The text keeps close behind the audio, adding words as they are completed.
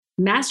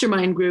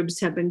Mastermind groups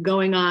have been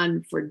going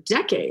on for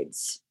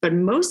decades, but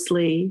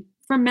mostly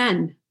for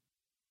men.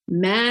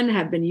 Men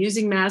have been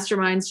using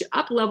masterminds to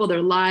up-level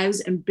their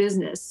lives and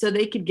business so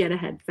they could get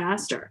ahead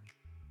faster.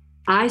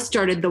 I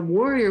started the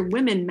Warrior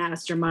Women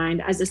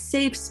Mastermind as a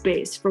safe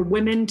space for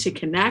women to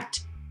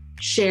connect,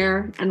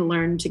 share, and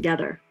learn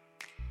together.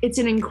 It's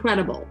an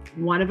incredible,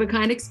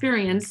 one-of-a-kind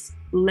experience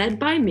led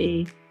by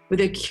me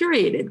with a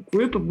curated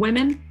group of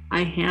women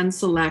I hand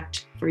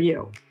select for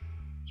you.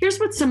 Here's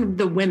what some of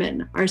the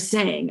women are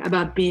saying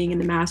about being in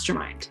the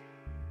mastermind.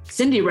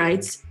 Cindy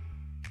writes,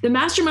 "The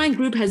mastermind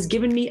group has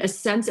given me a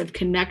sense of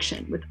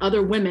connection with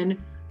other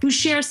women who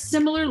share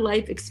similar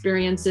life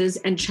experiences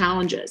and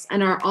challenges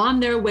and are on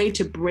their way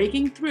to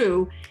breaking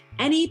through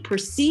any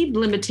perceived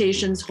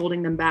limitations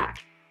holding them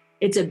back.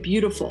 It's a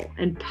beautiful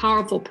and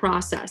powerful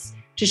process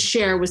to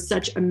share with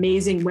such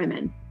amazing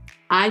women.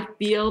 I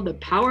feel the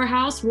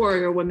powerhouse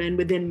warrior woman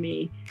within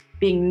me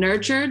being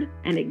nurtured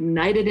and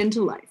ignited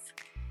into life."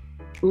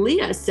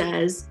 Leah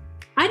says,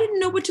 "I didn't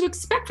know what to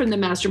expect from the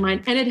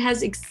mastermind, and it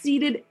has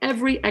exceeded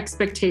every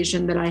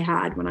expectation that I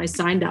had when I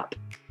signed up.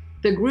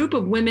 The group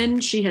of women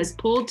she has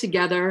pulled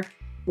together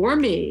for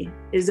me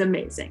is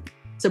amazing,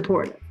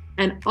 supportive,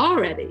 and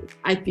already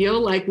I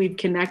feel like we've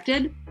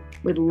connected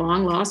with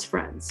long-lost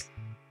friends."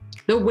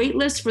 The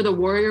waitlist for the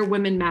Warrior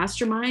Women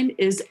Mastermind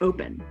is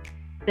open.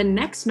 The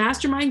next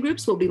mastermind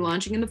groups will be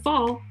launching in the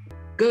fall.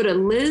 Go to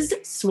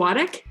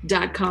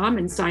lizsvatek.com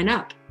and sign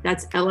up.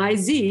 That's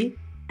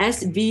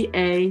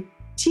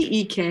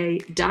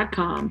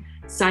LIZSVATEK.com.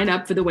 Sign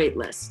up for the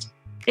waitlist.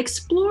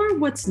 Explore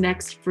what's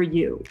next for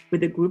you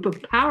with a group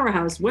of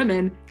powerhouse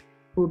women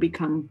who will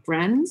become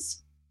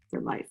friends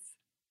for life.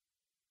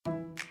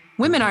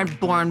 Women aren't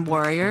born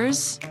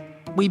warriors.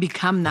 We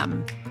become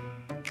them.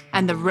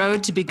 And the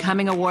road to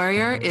becoming a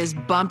warrior is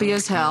bumpy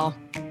as hell.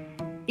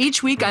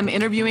 Each week, I'm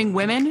interviewing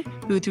women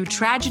who, through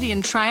tragedy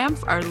and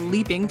triumph, are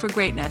leaping for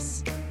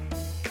greatness.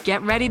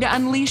 Get ready to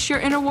unleash your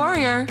inner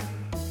warrior.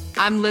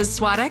 I'm Liz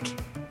Svatek,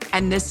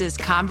 and this is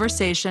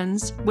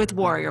Conversations with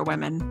Warrior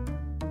Women.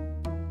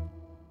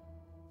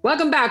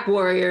 Welcome back,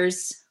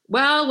 warriors.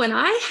 Well, when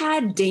I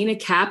had Dana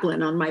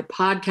Kaplan on my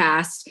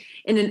podcast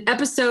in an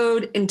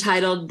episode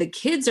entitled "The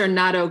Kids Are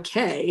Not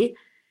Okay,"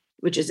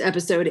 which is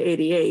episode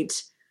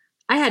 88,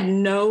 I had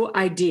no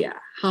idea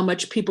how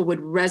much people would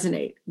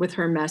resonate with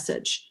her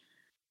message.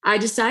 I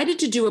decided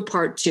to do a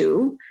part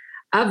 2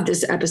 of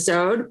this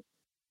episode,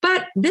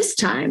 but this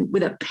time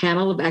with a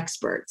panel of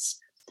experts.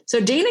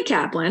 So Dana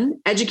Kaplan,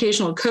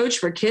 educational coach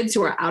for kids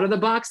who are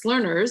out-of-the-box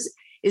learners,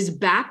 is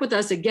back with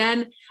us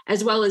again,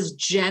 as well as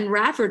Jen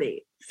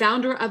Rafferty,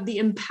 founder of The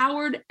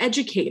Empowered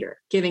Educator,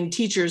 giving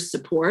teachers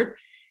support,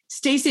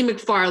 Stacey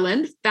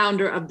McFarland,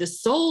 founder of The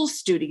Soul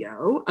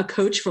Studio, a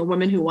coach for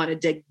women who want to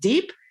dig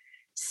deep,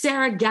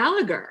 Sarah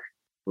Gallagher,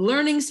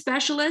 learning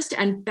specialist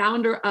and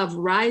founder of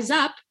Rise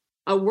Up,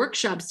 a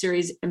workshop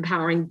series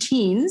empowering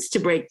teens to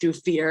break through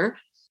fear,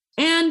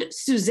 and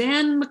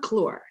Suzanne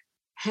McClure,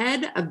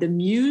 head of the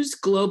Muse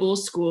Global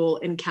School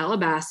in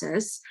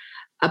Calabasas,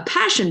 a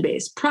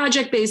passion-based,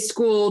 project-based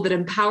school that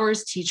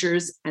empowers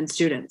teachers and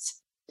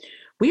students.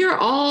 We are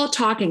all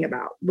talking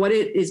about what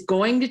it is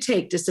going to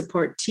take to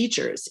support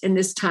teachers in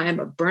this time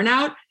of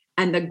burnout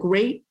and the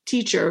great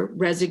teacher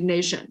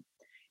resignation,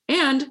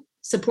 and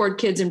support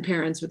kids and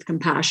parents with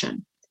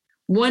compassion.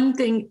 One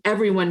thing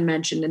everyone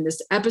mentioned in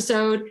this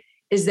episode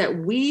is that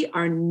we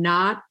are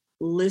not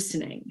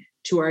listening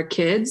to our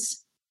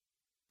kids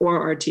or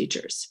our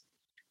teachers.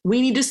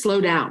 We need to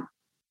slow down,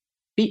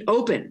 be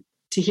open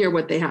to hear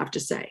what they have to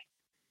say.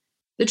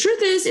 The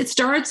truth is, it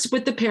starts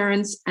with the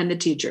parents and the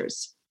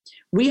teachers.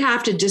 We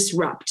have to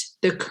disrupt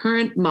the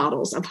current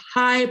models of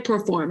high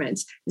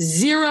performance,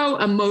 zero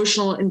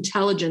emotional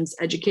intelligence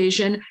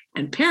education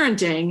and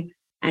parenting,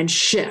 and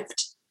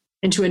shift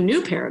into a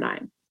new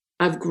paradigm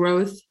of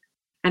growth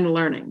and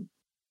learning.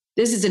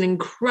 This is an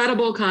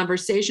incredible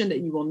conversation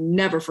that you will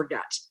never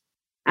forget.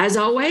 As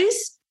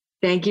always,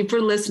 thank you for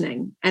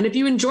listening. And if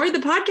you enjoyed the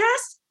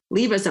podcast,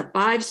 leave us a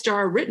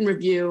 5-star written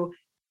review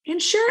and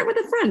share it with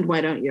a friend.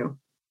 Why don't you?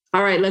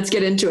 All right, let's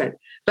get into it.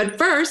 But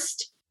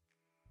first,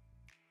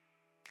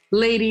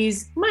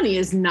 ladies, money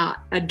is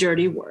not a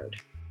dirty word.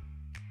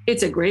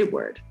 It's a great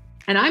word.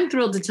 And I'm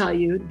thrilled to tell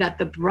you that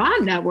the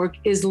Broad Network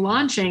is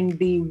launching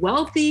the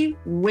Wealthy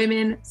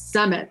Women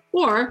Summit,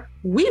 or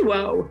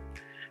WeWo.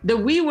 The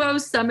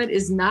WeWo Summit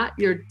is not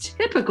your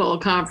typical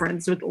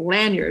conference with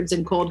lanyards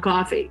and cold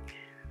coffee.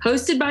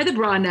 Hosted by the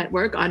Broad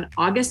Network on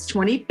August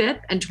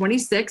 25th and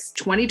 26th,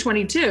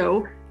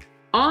 2022,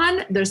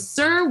 on the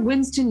Sir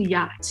Winston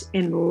Yacht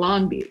in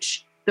Long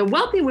Beach. The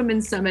Wealthy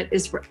Women Summit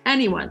is for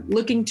anyone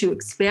looking to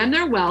expand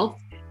their wealth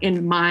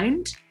in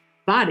mind,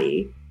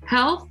 body,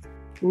 health,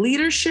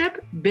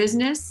 leadership,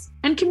 business,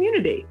 and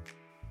community.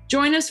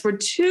 Join us for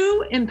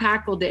 2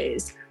 impactful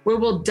days where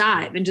we'll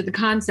dive into the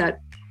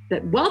concept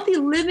that wealthy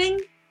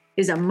living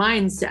is a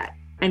mindset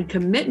and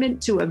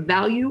commitment to a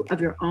value of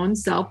your own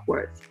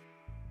self-worth.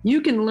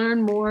 You can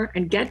learn more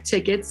and get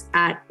tickets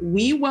at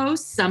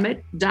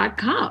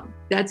wewosummit.com.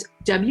 That's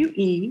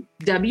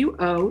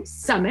WEWO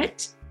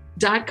Summit,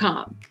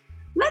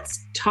 Let's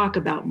talk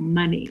about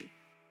money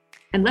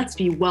and let's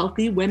be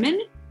wealthy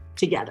women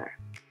together.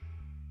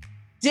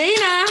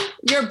 Dana,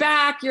 you're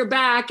back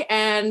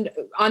and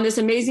on this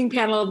amazing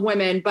panel of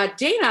women. But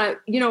Dana,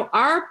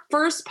 our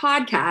first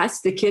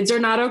podcast, The Kids Are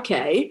Not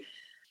Okay,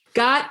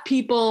 got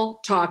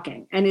people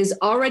talking and is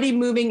already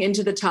moving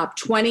into the top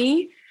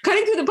 20,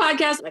 cutting through the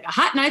podcast like a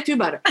hot knife through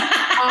butter.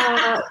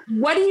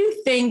 What do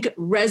you think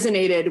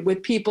resonated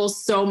with people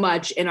so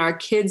much in our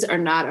Kids Are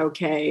Not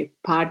Okay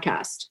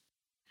podcast?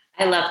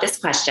 I love this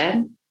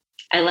question.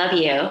 I love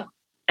you.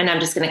 And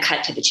I'm just going to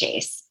cut to the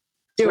chase.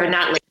 We're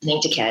not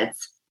listening to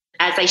kids.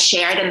 As I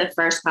shared in the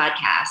first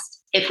podcast,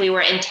 if we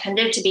were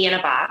intended to be in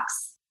a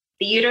box,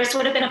 the uterus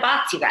would have been a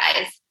box, you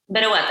guys,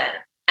 but it wasn't.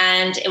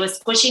 And it was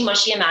squishy,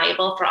 mushy, and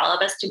malleable for all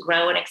of us to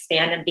grow and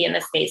expand and be in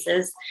the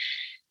spaces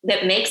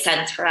that make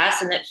sense for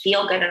us and that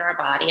feel good in our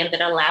body and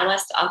that allow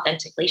us to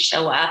authentically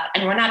show up.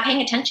 And we're not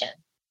paying attention.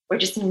 We're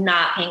just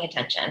not paying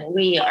attention.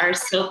 We are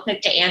so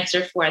quick to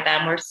answer for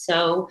them. We're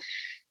so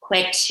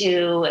quick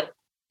to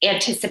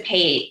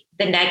anticipate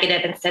the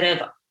negative instead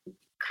of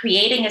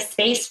creating a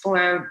space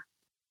for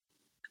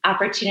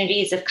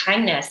opportunities of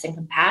kindness and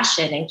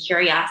compassion and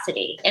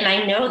curiosity. And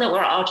I know that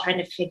we're all trying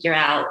to figure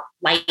out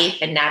life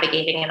and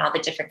navigating and all the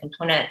different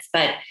components.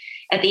 But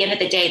at the end of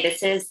the day,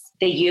 this is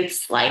the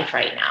youth's life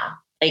right now.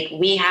 Like,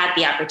 we had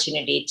the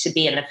opportunity to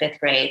be in the 5th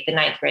grade, the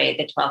 9th grade,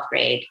 the 12th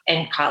grade,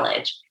 and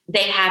college.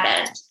 They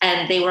haven't.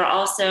 And they were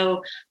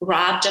also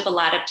robbed of a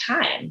lot of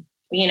time.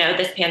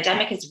 This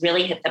pandemic has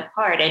really hit them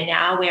hard. And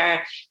now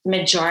where the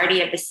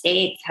majority of the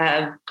states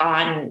have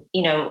gone,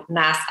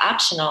 mask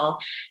optional,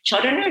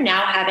 children are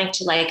now having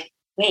to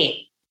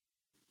wait,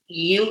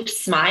 you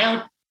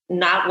smiled,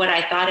 not what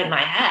I thought in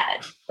my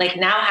head.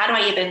 Now, how do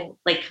I even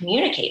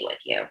communicate with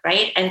you?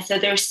 Right. And so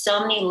there's so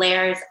many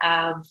layers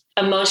of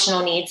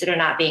emotional needs that are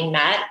not being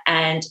met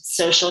and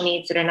social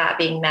needs that are not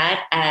being met.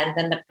 And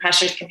then the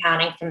pressures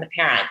compounding from the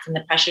parents and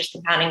the pressures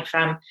compounding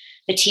from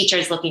the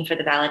teachers looking for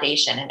the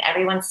validation, and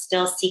everyone's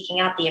still seeking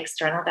out the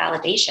external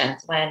validations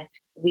when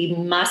we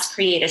must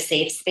create a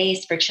safe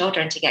space for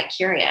children to get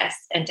curious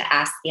and to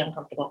ask the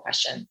uncomfortable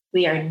questions.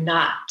 We are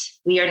not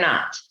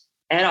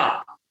at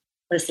all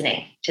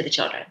listening to the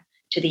children,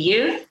 to the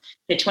youth,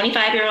 the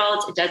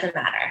 25-year-olds, it doesn't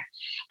matter.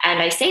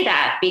 And I say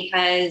that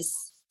because,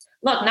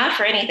 look, not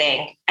for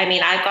anything. I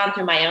mean, I've gone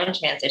through my own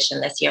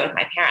transition this year with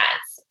my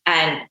parents,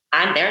 and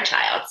I'm their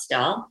child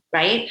still,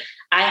 right?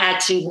 I had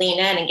to lean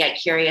in and get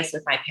curious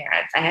with my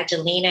parents. I had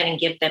to lean in and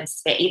give them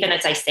space. Even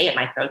as I say it,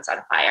 my throat's on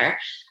fire.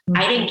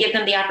 I didn't give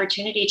them the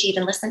opportunity to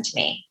even listen to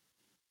me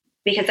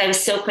because I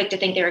was so quick to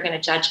think they were going to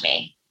judge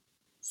me.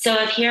 So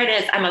if here it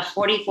is, I'm a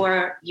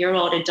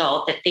 44-year-old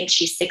adult that thinks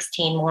she's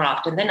 16 more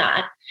often than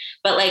not,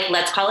 but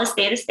let's call a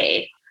spade a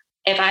spade.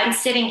 If I'm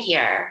sitting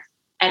here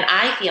and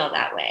I feel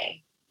that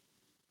way,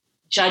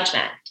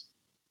 judgment,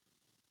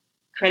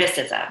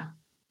 criticism,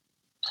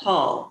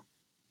 pull,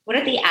 what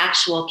are the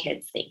actual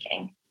kids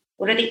thinking?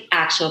 What are the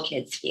actual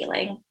kids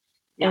feeling?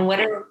 And what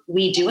are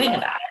we doing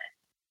about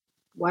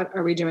it? What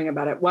are we doing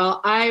about it?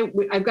 Well,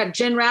 I've got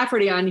Jen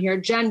Rafferty on here.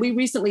 Jen, we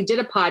recently did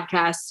a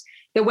podcast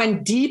that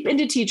went deep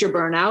into teacher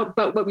burnout.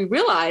 But what we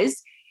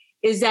realized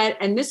is that,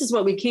 and this is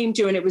what we came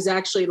to, and it was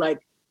actually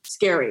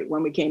scary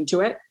when we came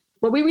to it.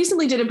 What we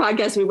recently did a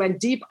podcast, we went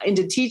deep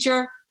into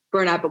teacher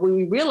burnout. But what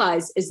we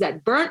realized is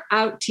that burnt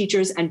out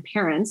teachers and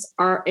parents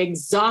are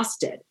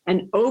exhausted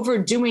and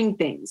overdoing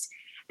things.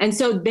 And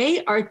so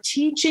they are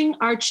teaching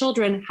our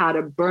children how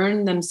to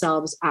burn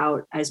themselves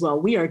out as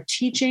well. We are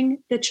teaching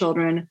the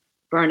children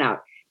burnout.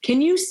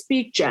 Can you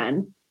speak,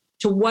 Jen,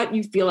 to what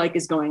you feel like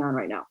is going on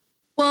right now?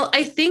 Well,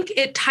 I think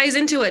it ties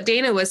into what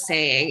Dana was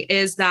saying,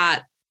 is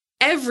that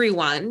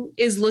everyone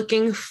is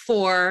looking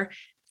for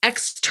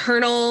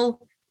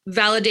external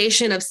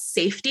validation of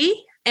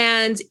safety.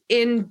 And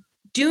in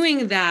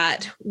doing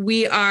that,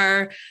 we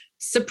are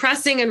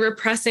suppressing and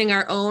repressing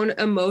our own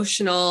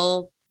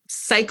emotional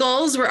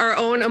cycles, or our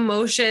own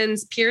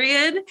emotions,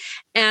 period.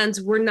 And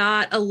we're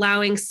not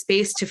allowing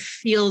space to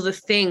feel the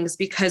things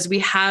because we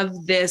have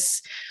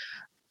this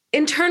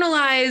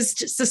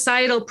internalized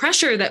societal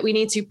pressure that we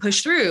need to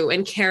push through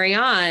and carry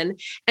on.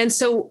 And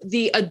so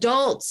the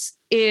adults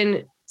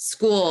in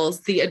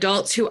schools, the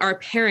adults who are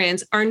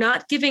parents, are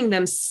not giving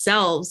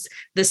themselves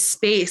the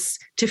space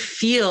to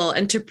feel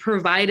and to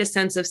provide a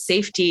sense of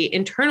safety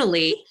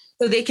internally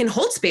so they can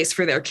hold space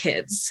for their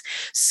kids.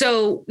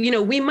 So,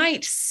 we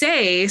might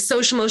say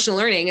social emotional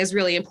learning is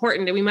really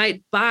important, and we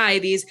might buy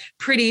these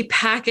pretty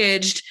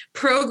packaged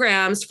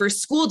programs for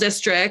school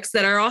districts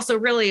that are also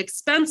really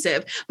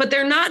expensive, but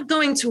they're not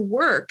going to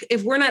work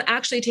if we're not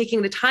actually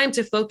taking the time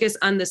to focus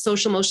on the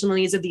social emotional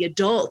needs of the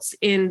adults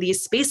in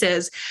these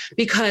spaces,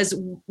 because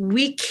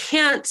we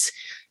can't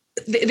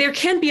there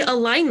can be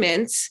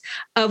alignments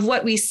of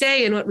what we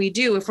say and what we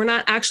do if we're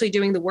not actually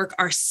doing the work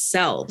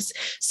ourselves.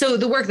 So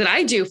the work that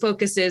I do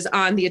focuses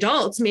on the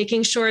adults,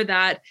 making sure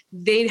that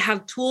they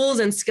have tools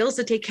and skills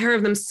to take care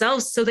of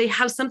themselves so they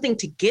have something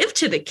to give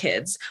to the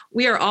kids.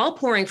 We are all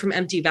pouring from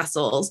empty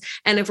vessels.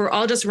 And if we're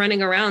all just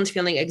running around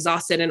feeling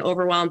exhausted and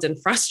overwhelmed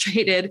and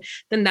frustrated,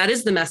 then that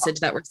is the message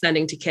that we're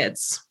sending to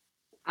kids.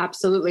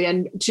 Absolutely.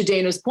 And to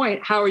Dana's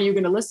point, how are you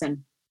going to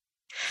listen?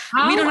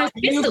 How we don't have are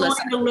you going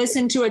to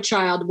listen to a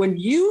child when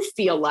you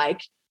feel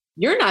like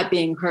you're not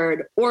being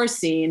heard or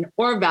seen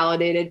or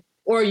validated,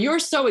 or you're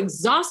so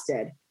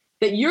exhausted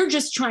that you're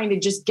just trying to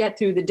just get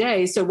through the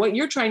day? So what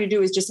you're trying to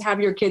do is just have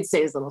your kids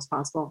say as little as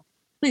possible.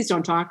 Please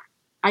don't talk.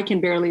 I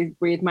can barely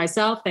breathe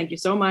myself. Thank you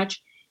so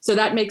much. So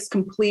that makes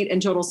complete and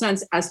total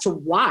sense as to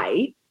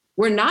why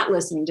we're not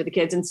listening to the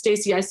kids. And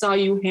Stacey, I saw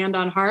you hand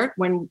on heart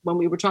when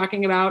we were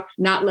talking about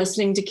not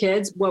listening to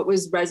kids. What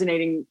was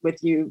resonating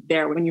with you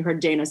there when you heard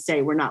Dana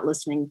say we're not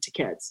listening to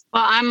kids?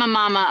 Well, I'm a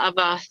mama of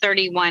a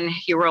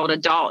 31-year-old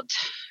adult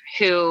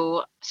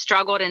who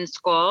struggled in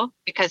school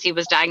because he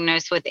was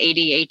diagnosed with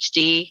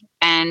ADHD.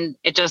 And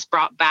it just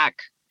brought back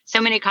so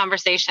many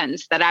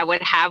conversations that I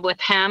would have with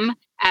him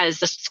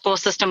as the school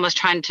system was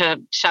trying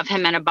to shove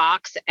him in a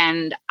box.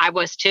 And I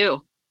was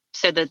too,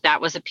 so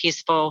that was a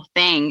peaceful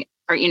thing.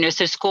 Or,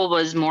 so school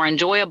was more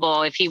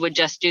enjoyable. If he would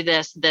just do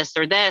this,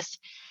 or this,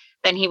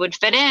 then he would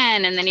fit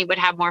in, and then he would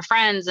have more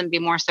friends and be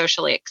more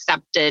socially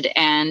accepted.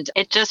 And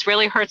it just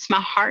really hurts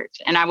my heart.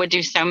 And I would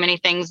do so many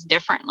things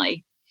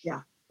differently.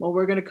 Yeah. Well,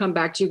 we're going to come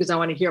back to you because I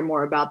want to hear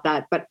more about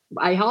that. But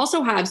I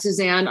also have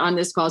Suzanne on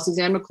this call,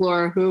 Suzanne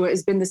McClure, who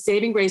has been the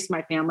saving grace of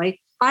my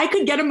family. I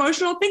could get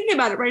emotional thinking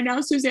about it right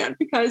now, Suzanne,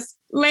 because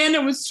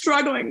Landon was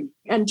struggling.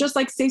 And just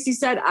like Stacey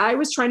said, I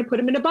was trying to put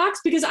him in a box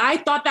because I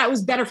thought that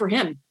was better for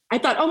him. I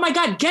thought, oh my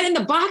God, get in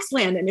the box,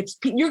 Landon. If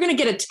you're going to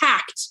get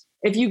attacked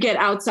if you get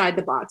outside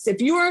the box.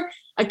 If you're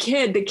a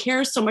kid that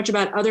cares so much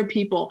about other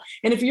people,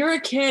 and if you're a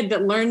kid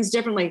that learns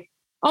differently,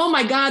 oh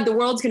my God, the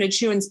world's going to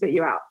chew and spit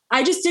you out.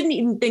 I just didn't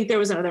even think there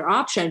was another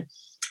option.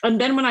 And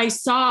then when I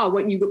saw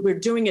what you were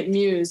doing at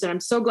Muse, and I'm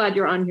so glad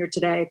you're on here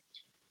today,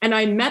 and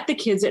I met the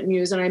kids at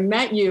Muse and I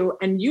met you,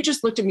 and you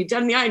just looked at me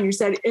dead in the eye and you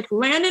said, if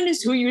Landon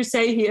is who you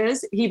say he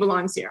is, he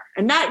belongs here.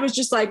 And that was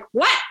just like,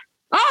 what?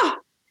 Oh,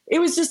 it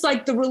was just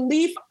like the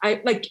relief.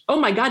 Oh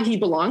my God, he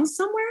belongs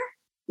somewhere.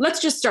 Let's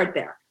just start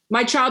there.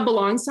 My child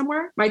belongs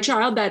somewhere. My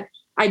child that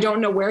I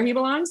don't know where he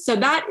belongs. So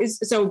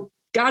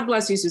God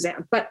bless you,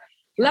 Suzanne. But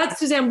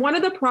Suzanne, one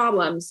of the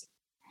problems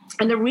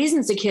and the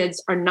reasons the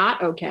kids are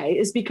not okay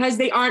is because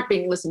they aren't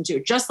being listened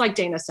to, just like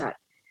Dana said.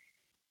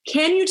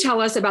 Can you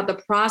tell us about the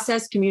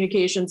process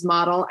communications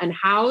model and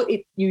how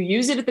you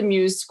use it at the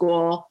Muse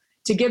School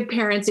to give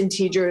parents and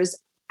teachers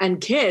and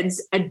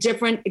kids a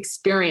different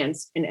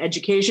experience in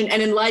education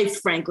and in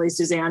life, frankly,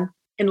 Suzanne,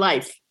 in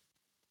life?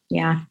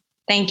 Yeah,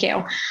 thank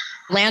you.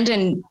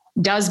 Landon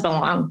does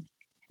belong.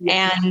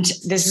 Yeah. And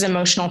this is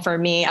emotional for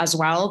me as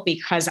well,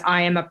 because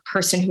I am a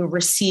person who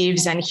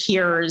receives and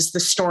hears the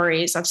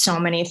stories of so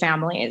many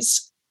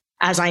families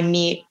as I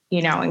meet,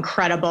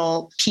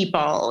 incredible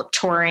people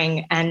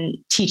touring and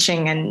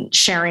teaching and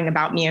sharing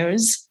about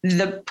Muse.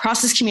 The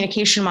process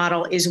communication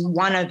model is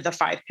one of the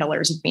 5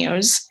 pillars of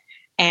Muse.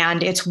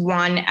 And it's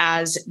one,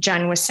 as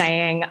Jen was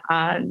saying,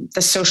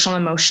 the social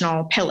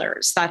emotional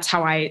pillars. That's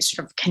how I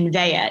sort of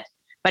convey it.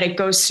 But it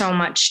goes so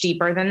much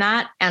deeper than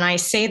that. And I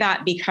say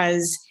that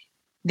because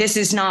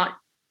these aren't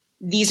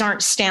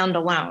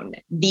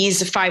standalone.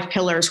 These 5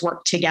 pillars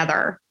work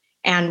together.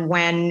 And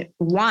when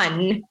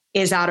one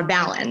is out of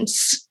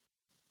balance,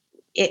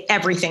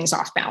 everything's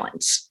off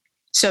balance.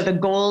 So the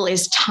goal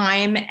is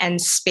time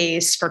and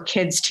space for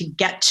kids to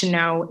get to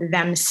know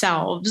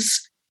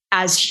themselves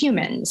as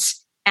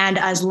humans and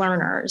as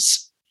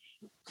learners.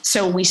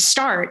 So we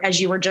start, as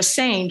you were just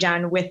saying,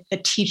 Jen, with the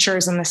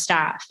teachers and the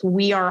staff.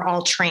 We are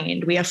all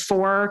trained. We have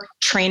 4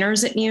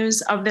 trainers at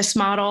Muse of this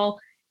model.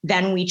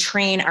 Then we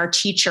train our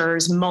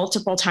teachers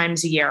multiple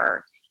times a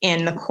year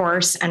in the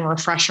course and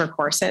refresher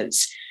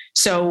courses.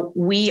 So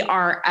we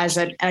are, as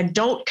an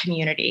adult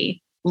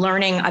community,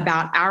 learning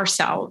about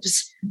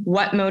ourselves,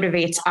 what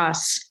motivates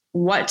us,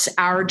 what's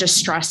our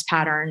distress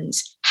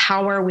patterns,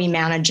 how are we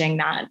managing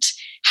that,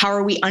 how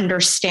are we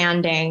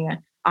understanding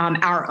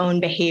our own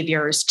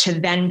behaviors to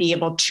then be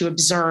able to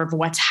observe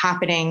what's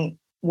happening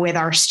with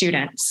our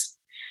students.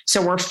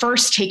 So we're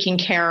first taking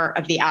care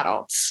of the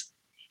adults,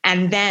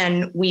 and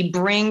then we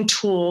bring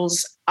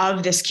tools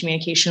of this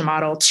communication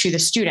model to the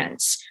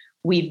students.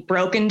 We've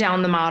broken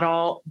down the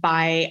model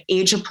by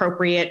age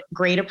appropriate,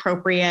 grade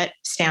appropriate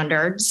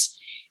standards,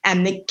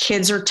 and the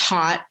kids are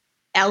taught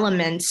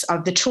elements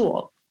of the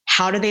tool.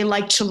 How do they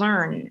like to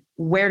learn?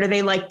 Where do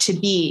they like to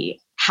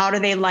be? How do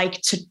they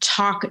like to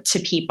talk to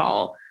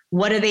people?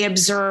 What do they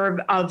observe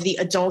of the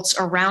adults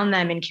around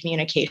them in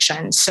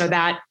communication, so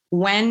that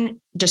when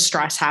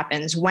distress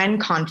happens, when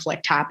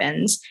conflict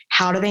happens,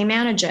 how do they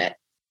manage it?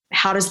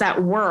 How does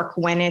that work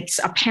when it's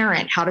a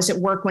parent? How does it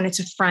work when it's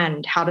a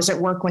friend? How does it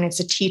work when it's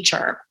a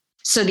teacher?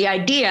 So the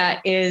idea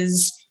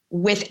is,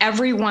 with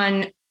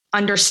everyone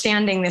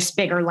understanding this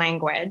bigger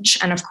language,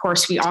 and of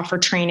course, we offer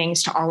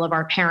trainings to all of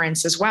our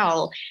parents as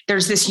well.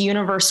 There's this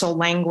universal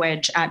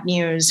language at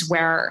Muse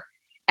where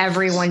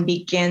everyone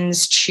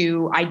begins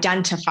to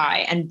identify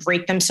and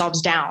break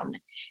themselves down.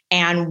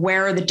 And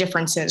where are the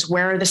differences?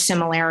 Where are the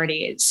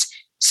similarities?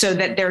 So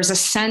that there's a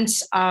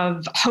sense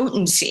of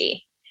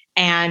potency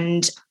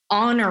and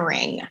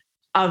honoring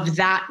of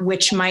that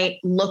which might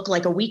look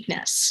like a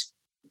weakness.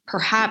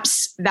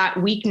 Perhaps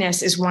that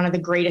weakness is one of the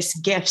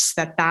greatest gifts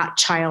that that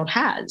child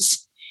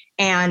has.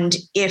 And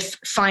if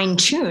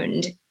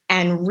fine-tuned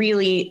and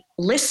really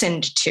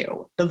listened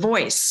to, the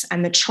voice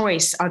and the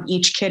choice of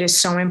each kid is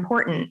so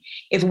important.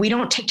 If we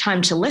don't take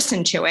time to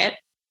listen to it,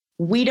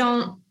 we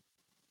don't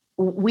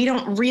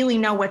really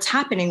know what's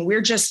happening.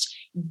 We're just,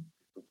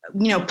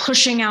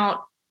 pushing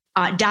out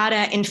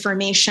data,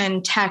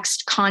 information,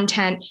 text,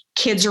 content.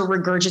 Kids are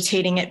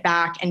regurgitating it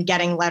back and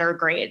getting letter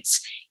grades.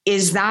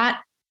 Is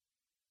that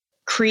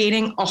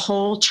creating a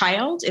whole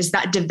child? Is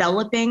that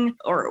developing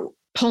or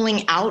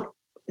pulling out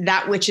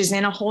that which is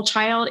in a whole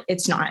child?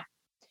 It's not.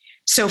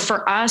 So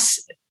for us,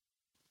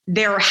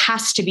 there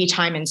has to be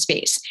time and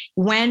space.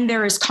 When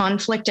there is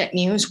conflict at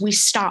Muse, we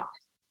stop.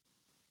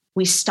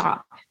 We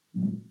stop.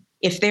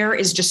 If there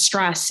is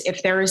distress,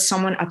 if there is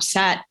someone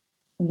upset,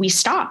 we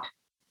stop.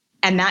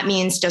 And that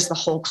means, does the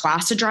whole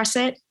class address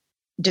it?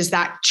 Does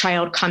that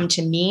child come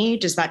to me?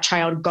 Does that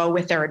child go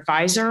with their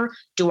advisor?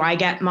 Do I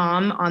get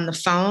mom on the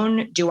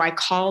phone? Do I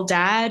call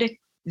dad?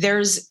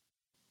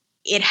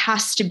 It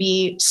has to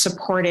be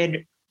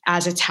supported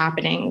as it's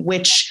happening,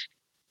 which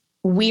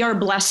we are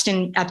blessed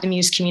at the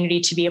Muse community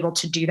to be able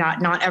to do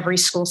that. Not every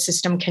school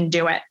system can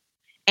do it.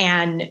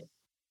 And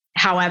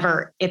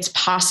however, it's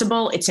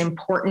possible, it's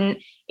important,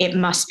 it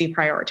must be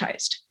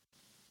prioritized.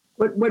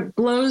 What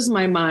blows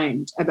my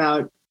mind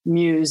about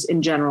Muse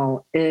in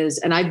general is,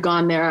 and I've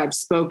gone there, I've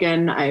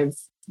spoken, I've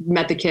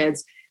met the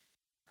kids,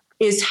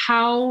 is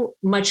how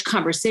much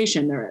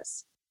conversation there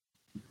is.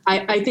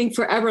 I think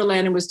forever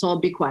Landon was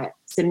told, be quiet,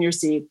 sit in your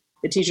seat.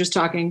 The teacher's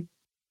talking,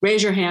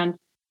 raise your hand,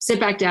 sit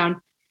back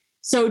down.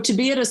 So to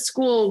be at a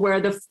school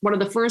where one of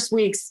the first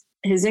weeks,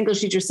 his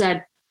English teacher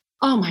said,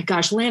 oh my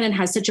gosh, Landon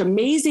has such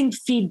amazing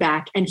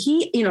feedback. And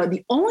he,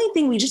 the only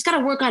thing we just got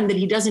to work on that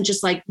he doesn't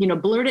just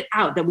blurt it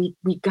out, that we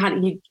got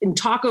he can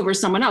talk over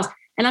someone else.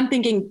 And I'm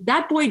thinking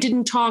that boy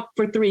didn't talk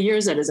for 3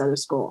 years at his other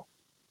school.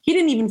 He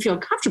didn't even feel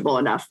comfortable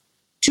enough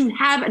to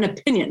have an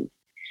opinion.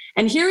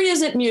 And here he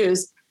is at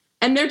Muse,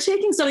 and they're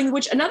taking something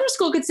which another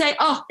school could say,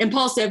 oh,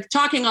 impulsive,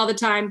 talking all the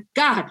time.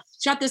 God,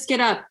 shut this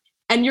kid up.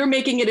 And you're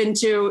making it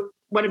into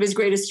one of his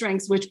greatest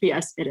strengths, which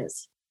P.S. it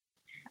is.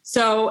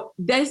 So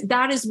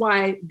that is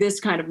why this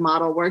kind of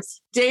model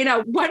works. Dana,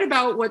 what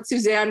about what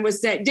Suzanne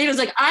was saying? Dana's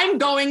like, I'm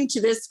going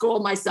to this school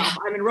myself.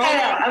 I'm enrolled.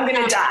 I'm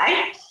going to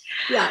die.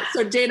 Yeah.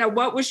 So Dana,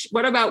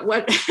 what about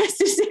what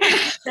Suzanne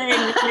was saying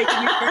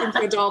making you turn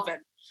into a dolphin?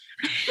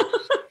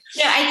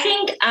 I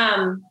think,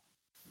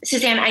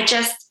 Suzanne,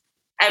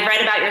 I've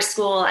read about your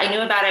school. I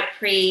knew about it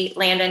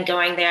pre-Landon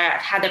going there.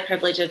 I've had the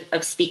privilege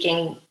of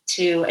speaking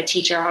to a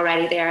teacher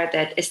already there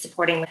that is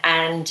supporting.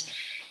 And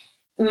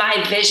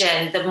my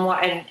vision, the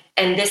more,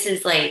 and this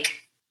is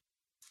like,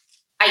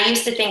 I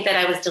used to think that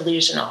I was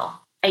delusional.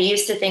 I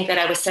used to think that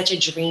I was such a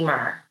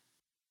dreamer,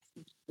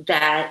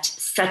 that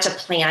such a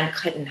plan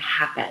couldn't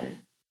happen,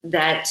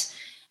 that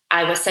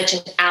I was such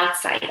an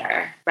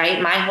outsider,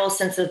 right? My whole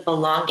sense of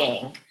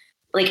belonging.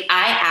 Like,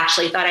 I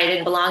actually thought I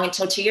didn't belong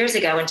until 2 years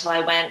ago, until I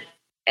went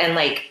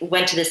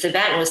to this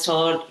event and was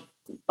told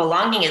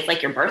belonging is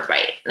like your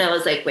birthright. And I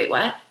was like, wait,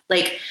 what?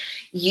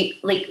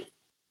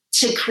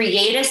 To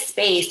create a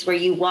space where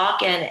you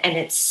walk in and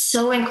it's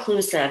so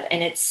inclusive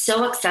and it's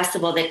so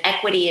accessible that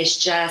equity is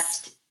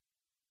just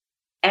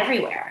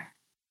everywhere,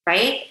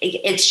 right?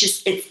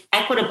 It's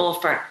equitable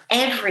for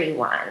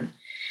everyone.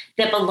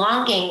 That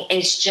belonging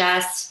is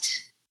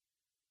just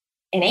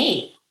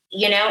innate,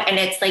 and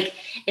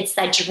it's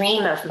that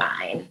dream of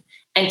mine.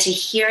 And to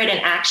hear it in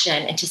action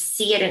and to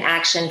see it in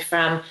action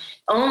from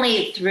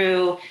only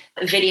through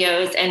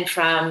videos and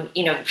from,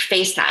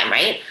 FaceTime,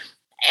 right?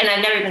 And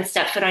I've never even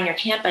stepped foot on your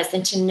campus,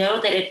 and to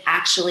know that it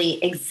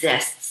actually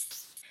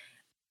exists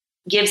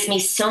gives me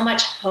so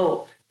much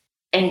hope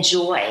and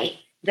joy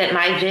that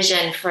my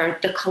vision for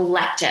the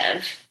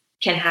collective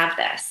can have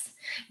this,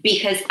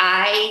 because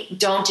I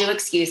don't do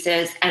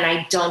excuses and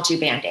I don't do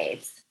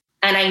Band-Aids.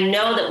 And I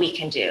know that we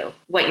can do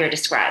what you're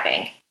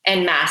describing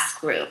in mass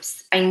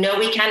groups. I know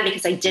we can,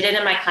 because I did it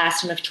in my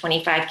classroom of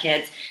 25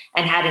 kids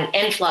and had an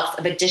influx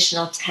of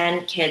additional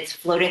 10 kids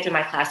floating through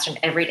my classroom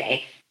every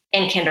day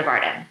in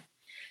kindergarten.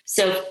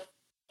 So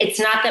it's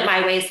not that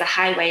my way is the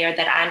highway or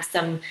that I'm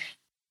some,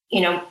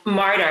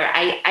 martyr.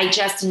 I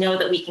just know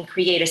that we can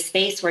create a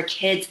space where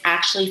kids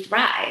actually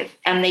thrive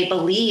and they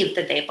believe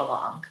that they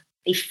belong.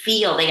 They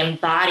feel, they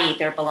embody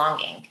their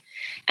belonging.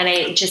 And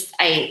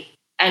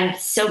I'm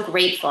so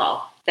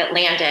grateful that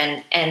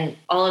Landon and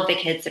all of the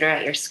kids that are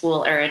at your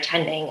school are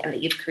attending and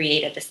that you've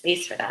created the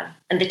space for them.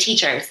 And the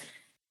teachers,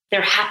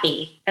 they're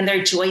happy and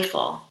they're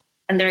joyful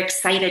and they're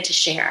excited to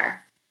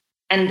share.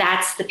 And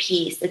that's the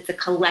piece. It's a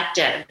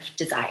collective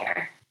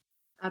desire.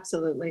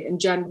 Absolutely. And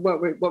Jen,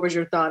 what was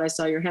your thought? I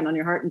saw your hand on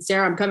your heart. And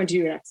Sarah, I'm coming to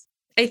you next.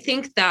 I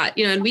think that,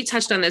 and we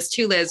touched on this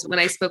too, Liz, when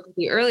I spoke with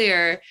you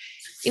earlier,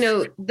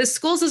 the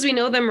schools as we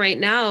know them right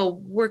now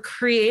were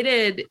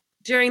created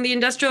during the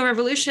Industrial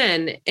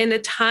Revolution in a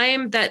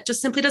time that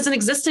just simply doesn't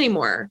exist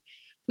anymore.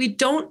 We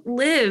don't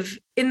live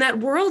in that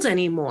world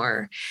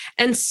anymore.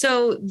 And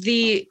so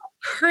the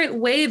current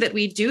way that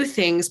we do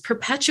things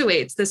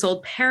perpetuates this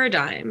old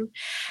paradigm.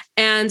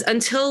 And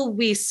until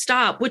we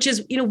stop, which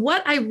is,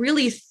 what I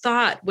really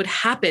thought would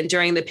happen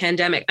during the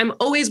pandemic. I'm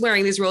always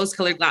wearing these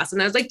rose-colored glasses.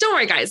 And I was like, don't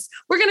worry, guys,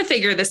 we're going to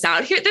figure this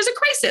out. Here, there's a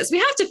crisis. We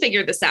have to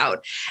figure this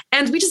out.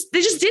 And they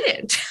just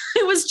didn't.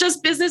 It was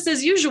just business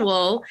as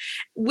usual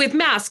with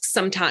masks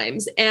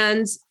sometimes.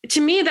 And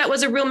to me, that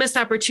was a real missed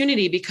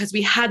opportunity because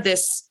we had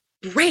this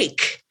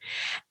break.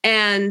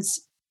 And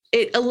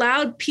it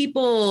allowed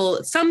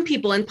some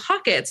people in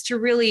pockets to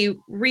really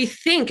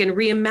rethink and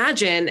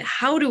reimagine,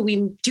 how do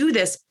we do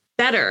this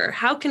better?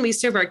 How can we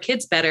serve our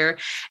kids better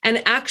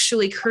and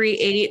actually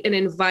create an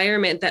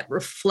environment that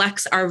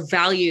reflects our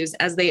values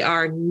as they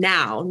are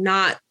now,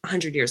 not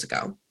 100 years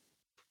ago?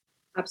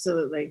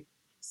 Absolutely.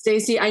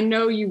 Stacey, I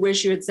know you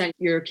wish you had sent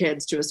your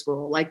kids to a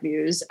school like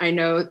Muse. I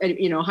know,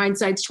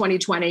 hindsight's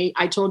 2020.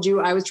 I told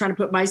you I was trying to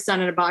put my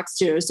son in a box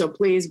too. So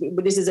please,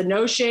 this is a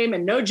no shame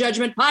and no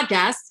judgment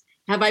podcast.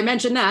 Have I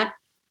mentioned that?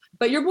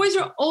 But your boys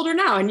are older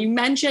now, and you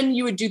mentioned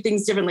you would do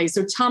things differently.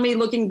 So tell me,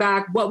 looking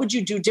back, what would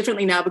you do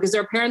differently now? Because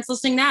there are parents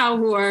listening now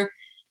who are,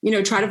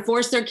 try to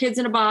force their kids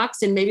in a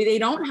box, and maybe they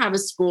don't have a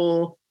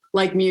school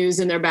like Muse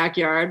in their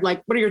backyard.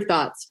 Like, what are your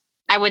thoughts?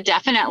 I would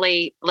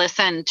definitely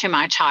listen to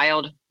my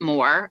child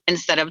more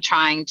instead of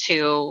trying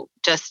to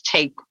just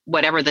take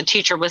whatever the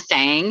teacher was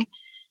saying.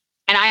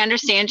 And I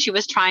understand she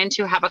was trying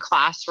to have a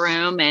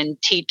classroom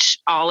and teach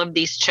all of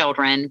these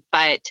children,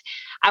 but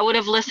I would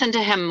have listened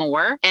to him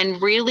more and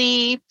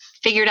really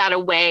figured out a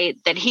way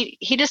that he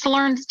just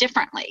learns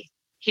differently.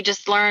 He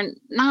just learned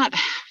I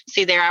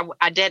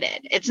did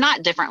it. It's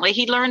not differently.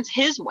 He learns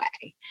his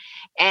way.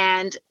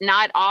 And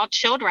not all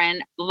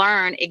children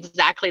learn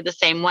exactly the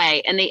same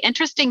way. And the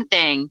interesting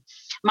thing,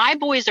 my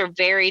boys are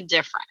very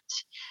different.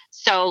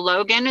 So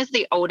Logan is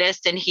the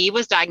oldest, and he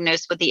was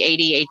diagnosed with the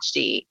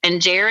ADHD.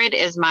 And Jared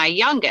is my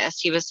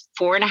youngest. He was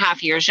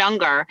 4.5 years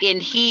younger,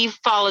 and he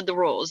followed the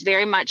rules,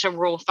 very much a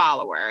rule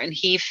follower. And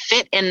he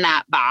fit in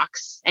that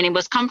box, and he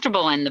was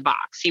comfortable in the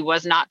box. He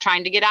was not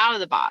trying to get out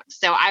of the box.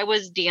 So I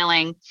was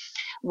dealing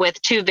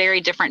with two very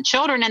different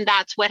children, and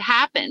that's what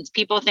happens.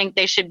 People think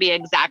they should be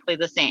exactly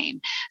the same.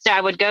 So I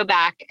would go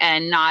back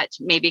and not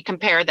maybe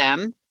compare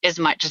them as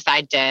much as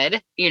I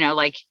did,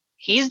 like,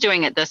 he's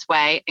doing it this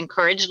way.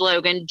 Encourage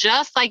Logan,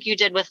 just like you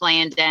did with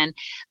Landon,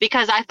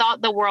 because I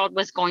thought the world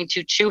was going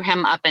to chew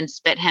him up and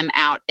spit him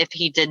out if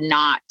he did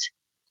not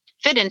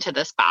fit into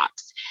this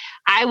box.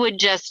 I would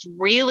just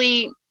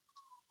really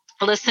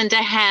listen to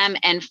him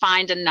and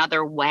find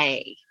another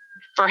way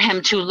for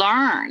him to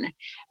learn,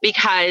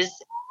 because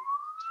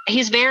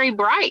he's very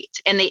bright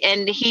and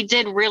he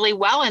did really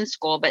well in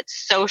school, but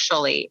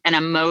socially and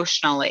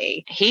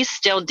emotionally, he's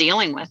still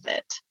dealing with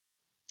it.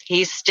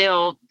 He's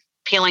still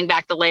peeling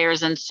back the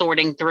layers and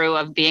sorting through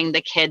of being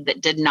the kid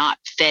that did not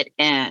fit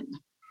in.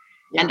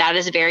 Yeah. And that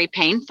is very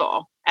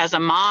painful as a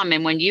mom.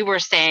 And when you were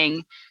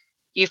saying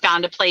you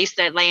found a place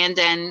that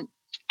Landon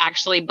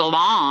actually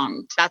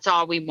belonged, that's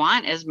all we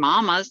want as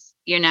mamas,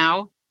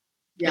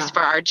 is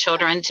for our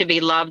children to be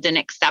loved and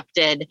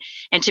accepted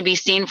and to be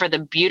seen for the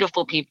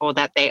beautiful people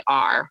that they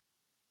are.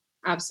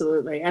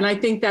 Absolutely. And I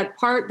think that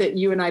part that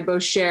you and I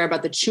both share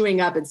about the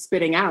chewing up and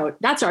spitting out,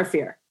 that's our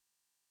fear.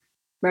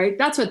 Right?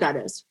 That's what that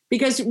is.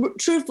 Because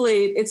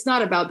truthfully, it's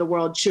not about the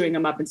world chewing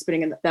them up and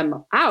spitting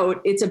them out.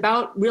 It's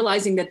about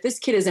realizing that this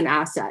kid is an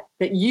asset,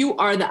 that you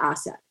are the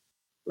asset,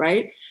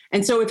 right?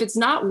 And so if it's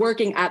not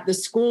working at the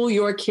school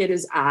your kid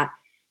is at,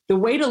 the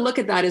way to look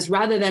at that is,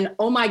 rather than,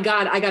 oh my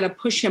God, I got to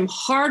push him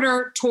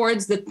harder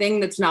towards the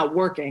thing that's not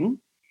working,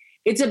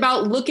 it's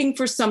about looking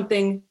for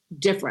something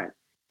different,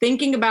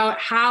 thinking about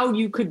how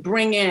you could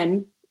bring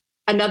in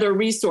another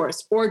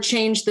resource or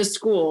change the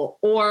school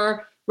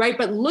right?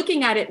 But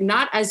looking at it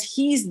not as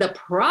he's the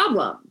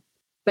problem,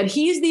 but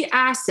he's the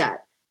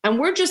asset. And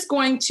we're just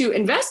going to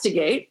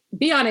investigate,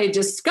 be on a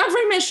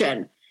discovery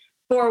mission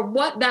for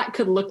what that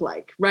could look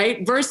like,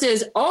 right?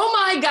 Versus, oh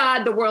my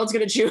God, the world's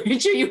going to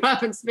chew you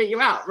up and spit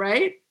you out,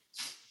 right?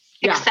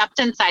 Yeah.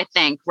 Acceptance, I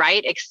think,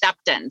 right?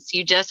 Acceptance.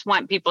 You just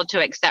want people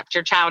to accept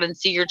your child and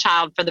see your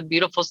child for the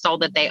beautiful soul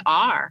that they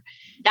are.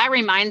 That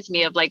reminds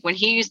me of like when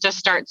he used to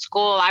start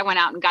school, I went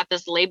out and got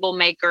this label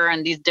maker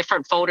and these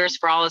different folders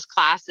for all his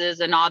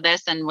classes and all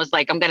this, and was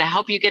like, I'm going to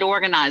help you get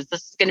organized.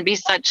 This is going to be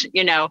such,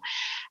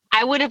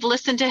 I would have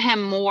listened to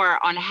him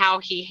more on how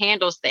he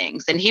handles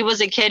things. And he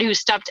was a kid who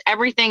stuffed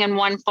everything in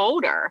one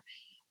folder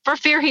for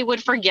fear he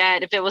would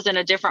forget if it was in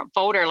a different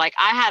folder. Like,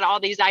 I had all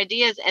these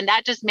ideas, and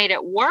that just made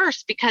it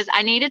worse because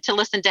I needed to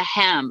listen to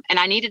him, and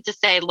I needed to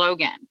say,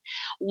 Logan,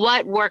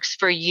 what works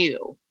for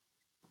you?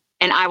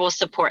 And I will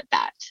support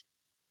that.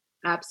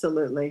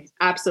 Absolutely.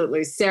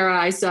 Absolutely. Sarah,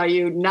 I saw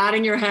you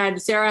nodding your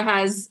head. Sarah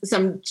has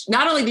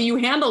not only do you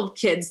handle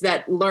kids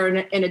that learn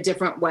in a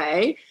different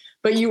way,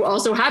 but you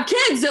also have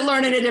kids that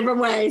learn in a different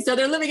way. So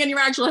they're living in your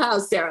actual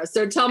house, Sarah.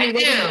 So tell me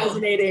what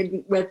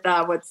resonated with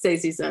what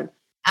Stacey said.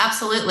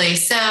 Absolutely.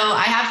 So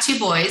I have 2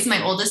 boys.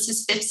 My oldest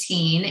is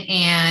 15.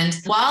 And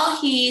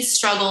while he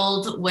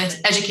struggled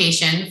with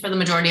education for the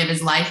majority of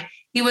his life,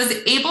 he was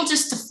able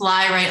just to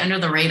fly right under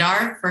the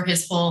radar for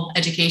his whole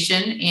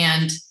education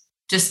and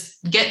just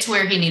get to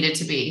where he needed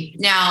to be.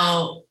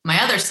 Now,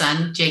 my other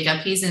son, Jacob,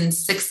 he's in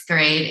 6th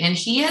grade, and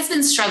he has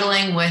been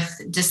struggling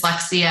with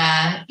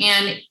dyslexia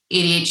and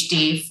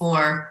ADHD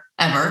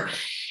forever.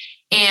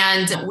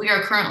 And we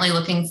are currently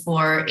looking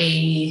for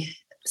a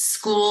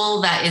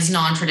school that is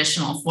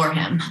non-traditional for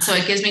him. So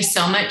it gives me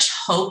so much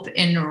hope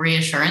and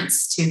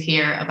reassurance to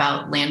hear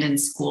about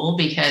Landon's school,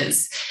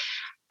 because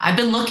I've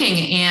been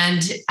looking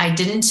and I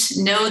didn't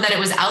know that it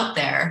was out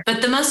there.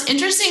 But the most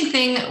interesting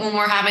thing when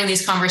we're having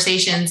these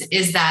conversations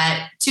is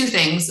that 2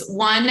 things.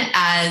 One,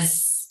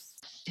 as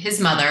his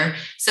mother.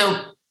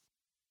 So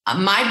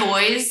my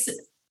boys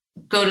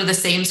go to the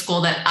same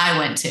school that I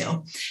went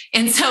to.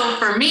 And so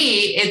for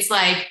me, it's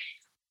like,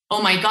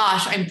 oh my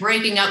gosh, I'm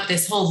breaking up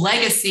this whole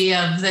legacy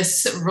of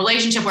this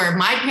relationship where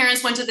my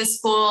parents went to this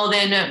school,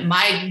 then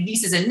my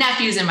nieces and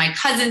nephews and my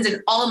cousins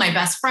and all of my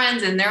best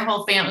friends and their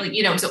whole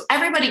family, so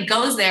everybody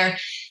goes there.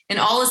 And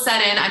all of a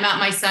sudden I'm at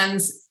my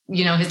son's,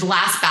 his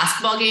last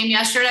basketball game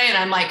yesterday. And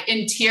I'm like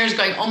in tears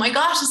going, oh my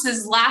gosh, this is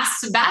his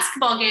last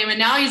basketball game. And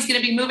now he's going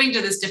to be moving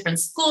to this different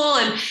school.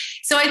 And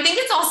so I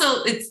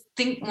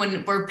think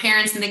when we're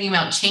parents and thinking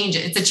about change,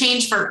 it's a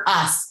change for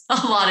us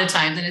a lot of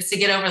times. And it's to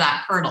get over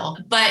that hurdle.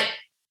 But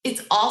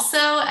it's also,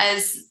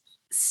 as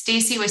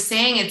Stacey was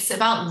saying, it's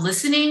about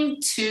listening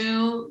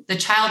to the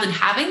child and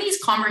having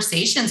these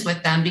conversations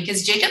with them,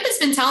 because Jacob has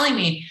been telling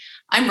me,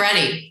 I'm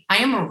ready. I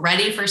am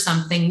ready for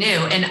something new.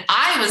 And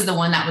I was the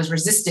one that was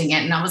resisting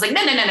it. And I was like,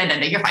 no,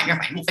 you're fine.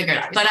 We'll figure it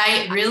out. But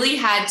I really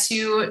had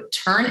to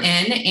turn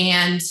in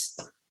and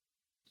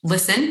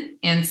listen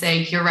and say,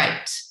 you're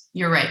right.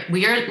 You're right.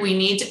 We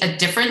need a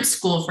different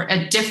school for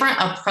a different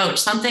approach,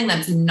 something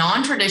that's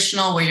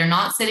non-traditional, where you're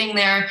not sitting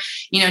there,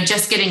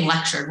 just getting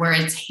lectured, where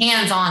it's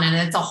hands-on and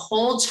it's a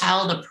whole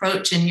child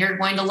approach, and you're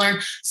going to learn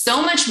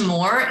so much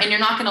more. And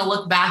you're not going to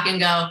look back and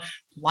go,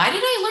 why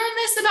did I learn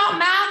this about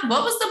math?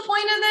 What was the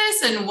point of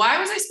this? And why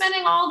was I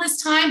spending all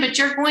this time? But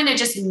you're going to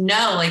just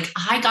know, like,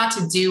 I got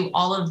to do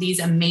all of these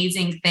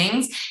amazing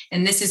things,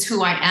 and this is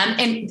who I am.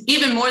 And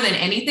even more than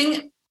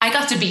anything, I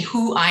got to be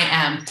who I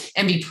am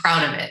and be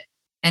proud of it,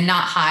 and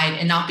not hide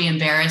and not be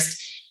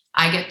embarrassed.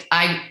 I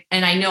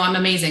know I'm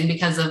amazing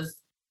because of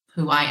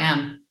who I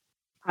am.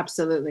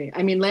 Absolutely.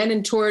 I mean,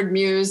 Landon toured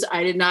Muse.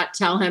 I did not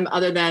tell him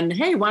other than,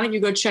 hey, why don't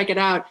you go check it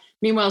out?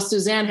 Meanwhile,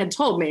 Suzanne had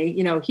told me,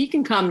 he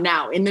can come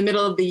now in the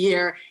middle of the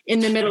year, in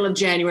the middle of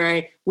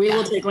January, we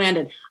will take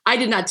Landon. I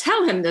did not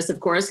tell him this,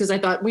 of course, because I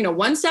thought,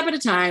 one step at a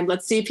time,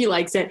 let's see if he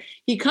likes it.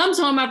 He comes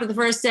home after the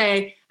first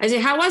day. I say,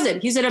 how was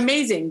it? He said,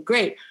 amazing.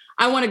 Great.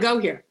 I want to go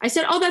here. I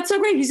said, oh, that's so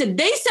great. He said,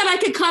 they said I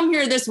could come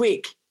here this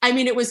week. I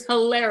mean, it was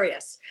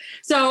hilarious.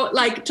 So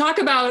talk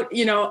about,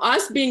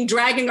 us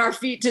dragging our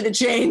feet to the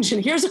change.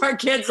 And here's our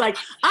kids like,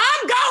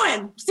 I'm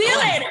going, see you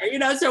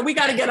later, so we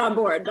got to get on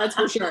board. That's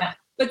for sure.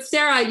 But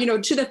Sarah,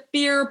 to the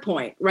fear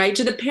point, right?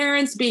 To the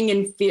parents being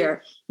in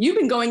fear, you've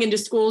been going into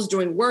schools,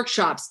 doing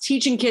workshops,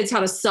 teaching kids how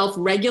to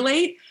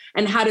self-regulate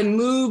and how to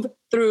move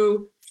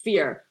through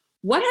fear.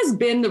 What has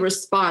been the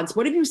response?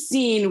 What have you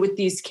seen with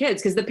these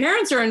kids? Because the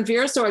parents are in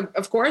fear. So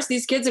of course,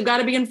 these kids have got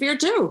to be in fear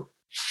too.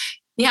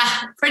 Yeah,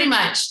 pretty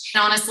much.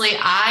 And honestly,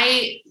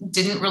 I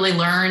didn't really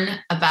learn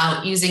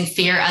about using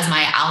fear as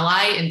my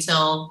ally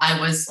until I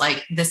was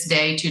like this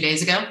day, 2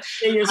 days ago.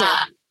 2 years old.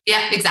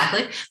 Yeah,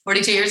 exactly.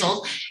 42 years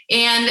old.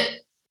 And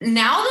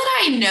now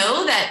that I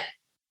know that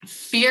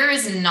fear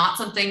is not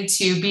something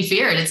to be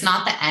feared, it's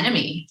not the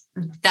enemy,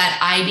 that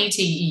I need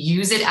to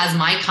use it as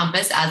my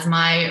compass, as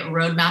my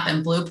roadmap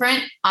and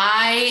blueprint,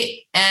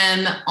 I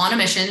am on a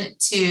mission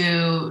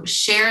to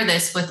share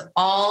this with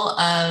all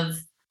of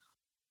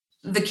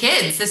the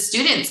kids, the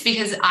students,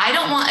 because I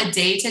don't want a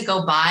day to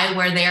go by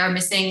where they are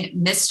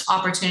missed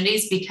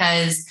opportunities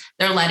because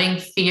they're letting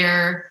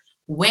fear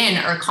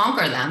win or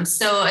conquer them.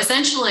 So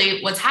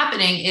essentially what's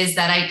happening is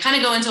that I kind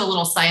of go into a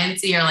little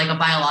sciencey or like a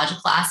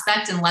biological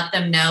aspect and let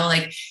them know,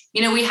 like,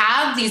 we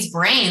have these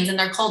brains and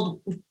they're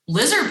called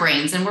lizard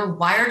brains and we're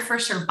wired for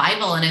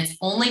survival. And its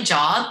only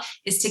job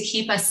is to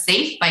keep us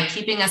safe by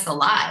keeping us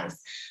alive.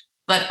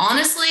 But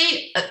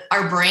honestly,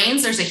 our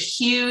brains, there's a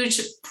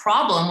huge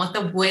problem with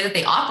the way that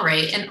they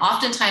operate. And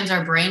oftentimes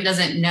our brain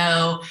doesn't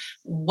know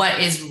what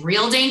is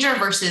real danger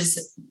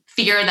versus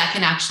fear that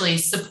can actually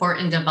support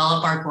and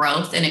develop our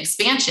growth and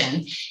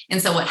expansion.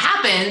 And so what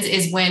happens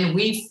is when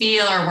we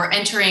feel or we're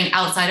entering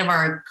outside of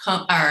our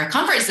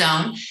comfort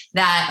zone,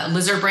 that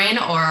lizard brain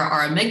or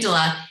our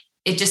amygdala,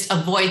 it just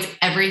avoids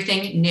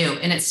everything new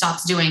and it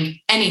stops doing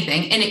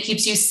anything and it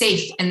keeps you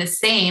safe and the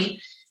same.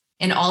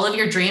 And all of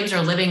your dreams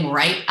are living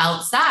right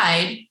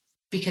outside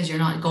because you're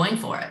not going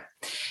for it.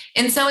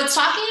 And so it's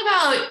talking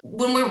about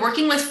when we're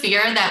working with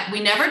fear that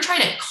we never try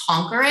to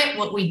conquer it.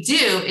 What we do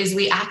is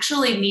we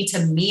actually need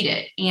to meet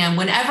it. And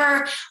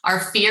whenever our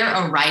fear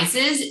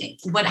arises,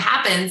 what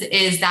happens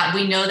is that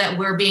we know that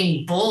we're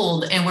being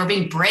bold and we're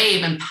being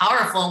brave and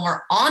powerful and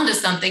we're onto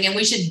something. And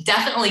we should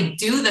definitely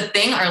do the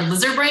thing our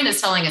lizard brain is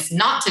telling us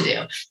not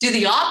to do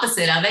the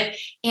opposite of it,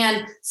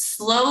 and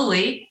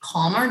slowly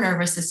calm our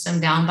nervous system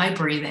down by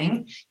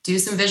breathing, do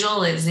some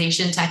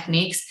visualization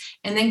techniques,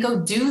 and then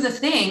go do the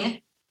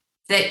thing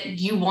that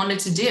you wanted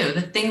to do,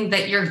 the thing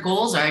that your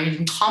goals are.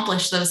 You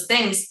accomplish those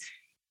things.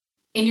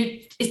 And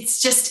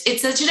it's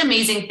such an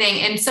amazing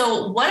thing. And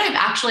so what I've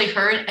actually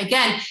heard,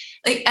 again,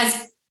 like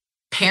as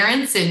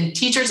parents and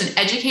teachers and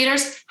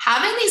educators,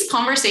 having these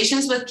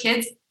conversations with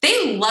kids,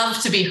 they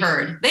love to be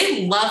heard.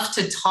 They love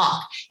to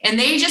talk. And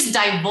they just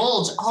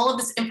divulge all of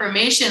this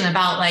information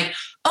about like,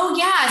 oh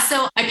yeah,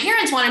 so my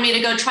parents wanted me to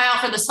go try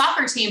out for the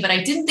soccer team, but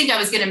I didn't think I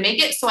was going to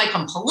make it. So I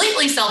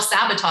completely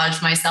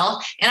self-sabotaged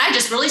myself. And I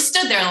just really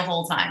stood there the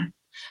whole time.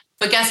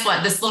 But guess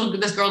what? This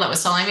girl that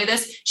was telling me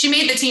this, she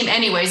made the team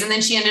anyways. And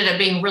then she ended up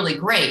being really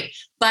great.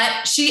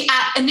 But she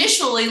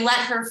initially let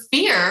her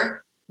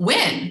fear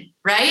win,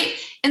 right?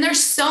 And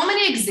there's so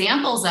many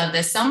examples of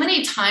this, so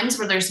many times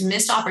where there's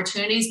missed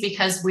opportunities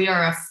because we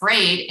are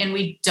afraid and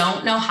we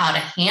don't know how to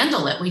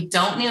handle it. We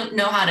don't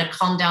know how to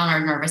calm down our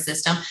nervous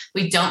system.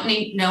 We don't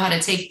know how to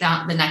take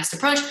down the next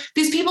approach.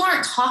 These people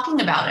aren't talking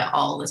about it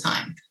all the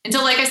time.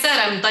 Until, like I said,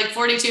 I'm like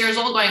 42 years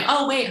old going,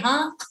 oh, wait,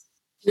 huh?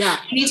 Yeah.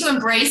 I need to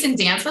embrace and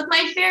dance with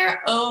my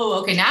fear. Oh,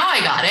 okay. Now I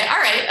got it. All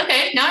right.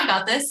 Okay. Now I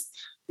got this.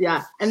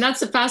 Yeah. And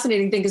that's a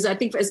fascinating thing, because I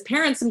think as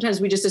parents,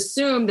 sometimes we just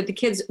assume that the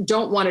kids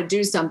don't want to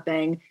do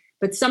something,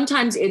 but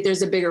sometimes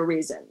there's a bigger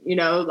reason. You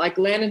know, like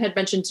Landon had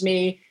mentioned to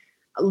me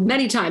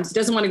many times, he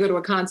doesn't want to go to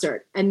a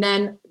concert. And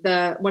then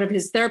one of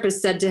his therapists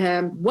said to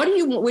him, what do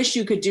you wish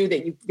you could do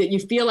that you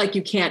feel like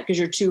you can't because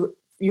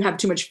you have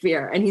too much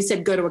fear? And he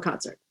said, go to a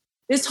concert.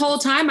 This whole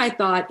time I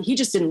thought he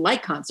just didn't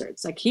like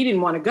concerts. Like he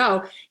didn't want to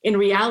go. In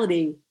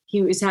reality,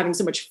 he was having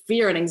so much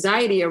fear and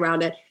anxiety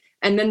around it.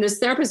 And then this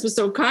therapist was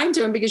so kind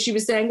to him because she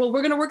was saying, well,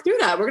 we're going to work through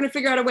that. We're going to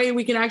figure out a way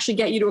we can actually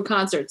get you to a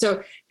concert.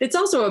 So it's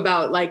also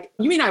about like,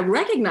 you mean I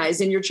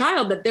recognize in your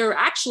child that they're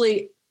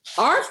actually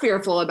are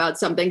fearful about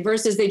something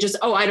versus they just,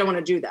 oh, I don't want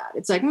to do that.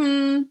 It's like,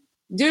 do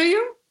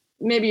you?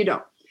 Maybe you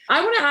don't. I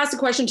want to ask a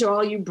question to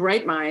all you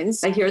bright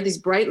minds. I hear these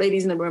bright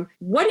ladies in the room.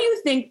 What do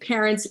you think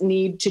parents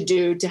need to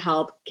do to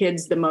help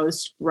kids the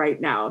most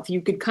right now? If you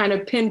could kind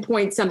of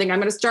pinpoint something, I'm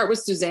going to start with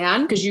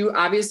Suzanne, because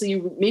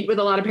you meet with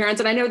a lot of parents.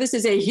 And I know this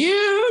is a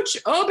huge,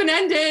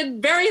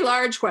 open-ended, very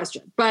large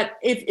question. But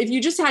if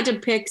you just had to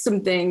pick some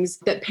things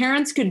that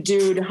parents could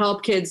do to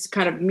help kids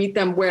kind of meet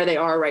them where they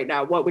are right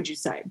now, what would you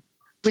say? I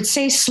would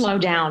say slow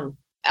down.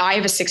 I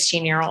have a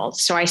 16-year-old.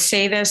 So I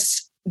say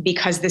this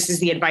because this is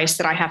the advice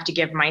that I have to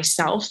give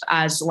myself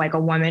as like a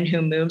woman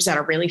who moves at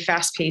a really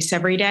fast pace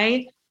every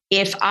day.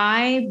 If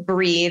I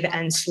breathe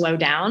and slow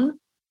down,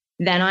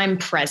 then I'm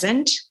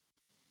present.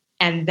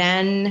 And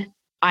then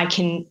I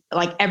can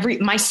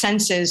my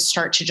senses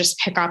start to just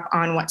pick up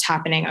on what's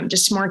happening. I'm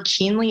just more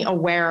keenly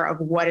aware of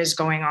what is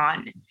going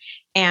on.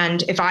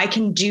 And if I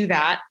can do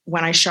that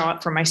when I show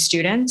up for my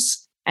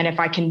students, and if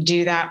I can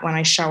do that when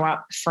I show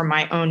up for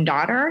my own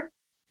daughter,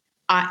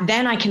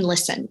 then I can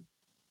listen.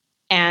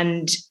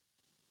 And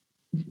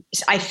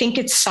I think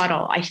it's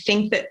subtle. I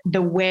think that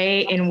the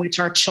way in which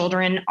our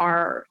children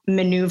are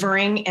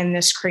maneuvering in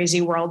this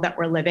crazy world that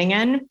we're living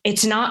in,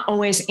 it's not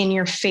always in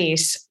your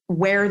face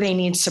where they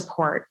need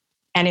support.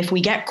 And if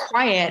we get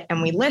quiet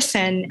and we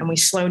listen and we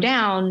slow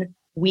down,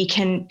 we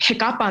can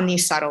pick up on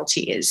these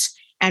subtleties.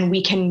 And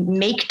we can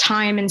make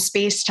time and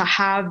space to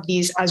have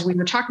these, as we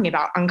were talking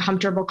about,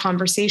 uncomfortable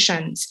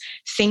conversations,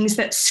 things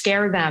that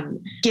scare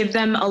them, give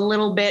them a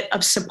little bit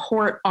of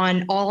support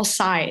on all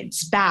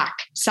sides, back,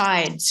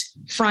 sides,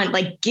 front,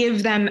 like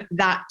give them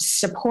that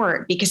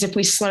support. Because if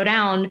we slow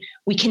down,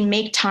 we can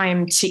make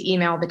time to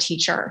email the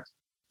teacher.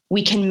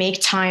 We can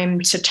make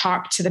time to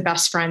talk to the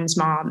best friend's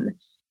mom,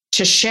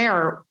 to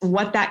share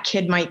what that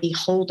kid might be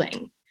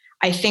holding.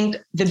 I think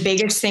the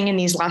biggest thing in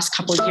these last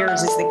couple of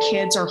years is the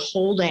kids are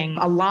holding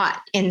a lot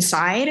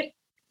inside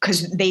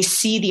because they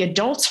see the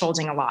adults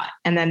holding a lot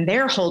and then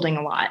they're holding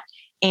a lot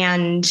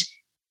and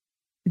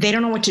they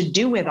don't know what to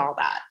do with all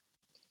that.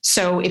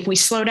 So if we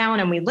slow down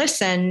and we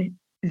listen,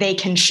 they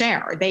can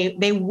share.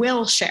 They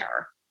will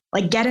share.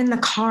 Like get in the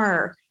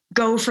car,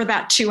 go for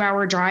that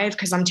 2-hour drive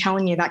because I'm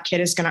telling you that kid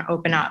is going to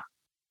open up,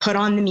 put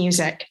on the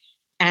music,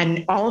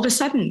 and all of a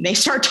sudden they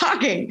start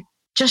talking.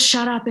 Just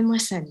shut up and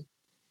listen.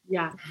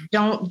 Yeah.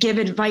 Don't give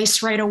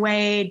advice right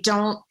away.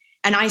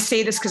 And I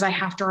say this because I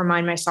have to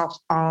remind myself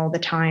all the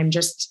time,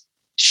 just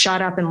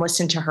shut up and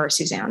listen to her,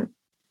 Suzanne.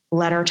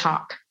 Let her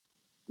talk.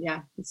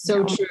 Yeah, it's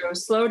so true.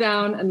 Slow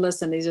down and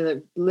listen. These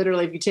are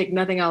literally, if you take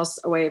nothing else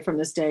away from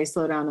this day,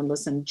 slow down and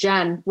listen.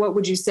 Jen, what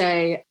would you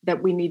say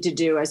that we need to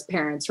do as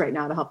parents right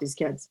now to help these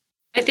kids?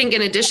 I think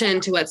in addition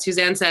to what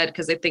Suzanne said,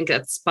 because I think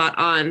that's spot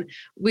on,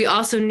 we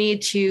also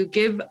need to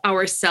give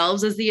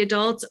ourselves as the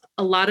adults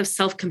a lot of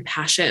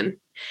self-compassion.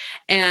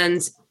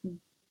 And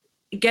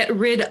get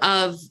rid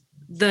of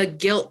the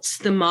guilt,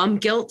 the mom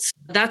guilt.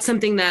 That's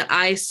something that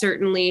I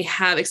certainly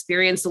have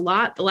experienced a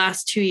lot the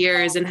last 2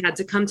 years and had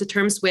to come to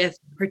terms with,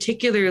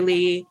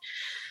 particularly,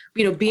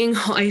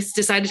 I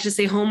decided to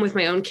stay home with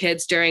my own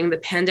kids during the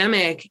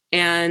pandemic.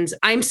 And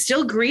I'm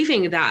still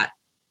grieving that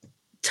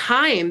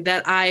time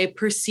that I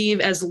perceive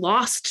as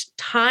lost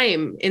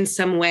time in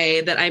some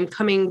way that I'm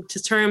coming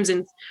to terms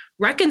and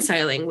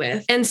reconciling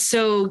with. And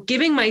so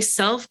giving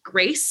myself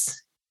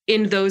grace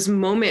in those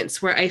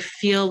moments where I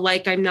feel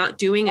like I'm not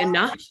doing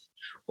enough,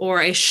 or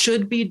I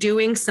should be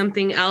doing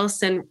something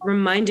else, and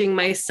reminding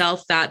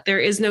myself that there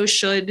is no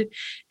should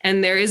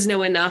and there is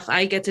no enough.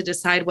 I get to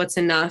decide what's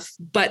enough,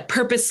 but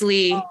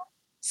purposely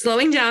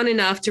slowing down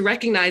enough to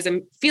recognize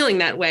I'm feeling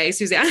that way,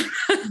 Suzanne,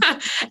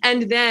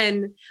 and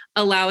then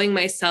allowing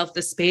myself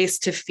the space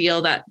to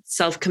feel that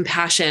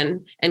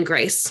self-compassion and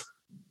grace.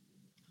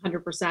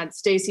 100%.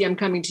 Stacey, I'm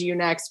coming to you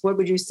next. What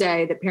would you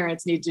say that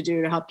parents need to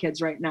do to help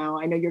kids right now?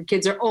 I know your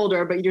kids are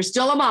older, but you're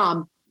still a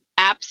mom.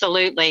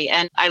 Absolutely.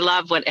 And I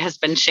love what has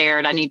been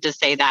shared. I need to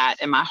say that.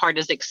 And my heart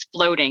is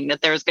exploding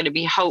that there's going to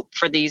be hope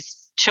for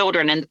these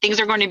children and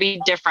things are going to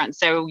be different.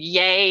 So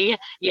yay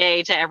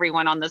to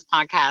everyone on this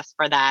podcast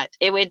for that.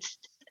 It would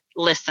just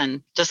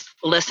listen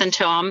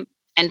to them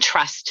and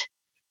trust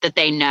that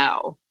they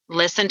know.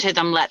 Listen to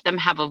them, let them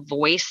have a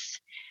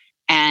voice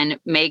and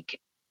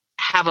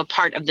have a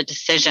part of the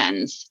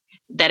decisions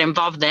that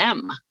involve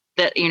them.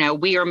 That,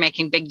 we are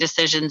making big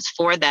decisions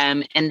for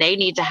them and they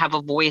need to have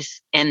a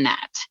voice in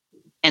that,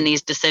 in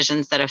these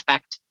decisions that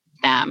affect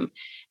them.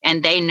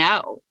 And they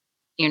know,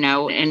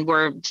 and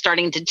we're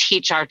starting to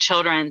teach our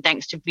children,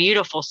 thanks to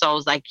beautiful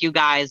souls like you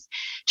guys,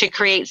 to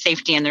create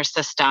safety in their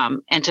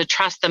system and to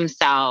trust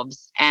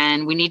themselves.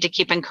 And we need to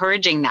keep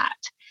encouraging that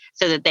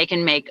so that they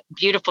can make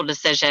beautiful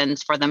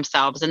decisions for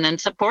themselves and then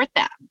support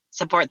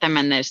them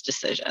in those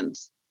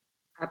decisions.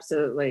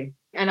 Absolutely.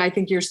 And I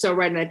think you're so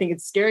right. And I think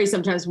it's scary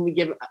sometimes when we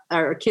give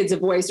our kids a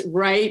voice,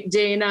 right,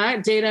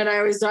 Dana? Dana and I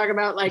always talk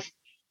about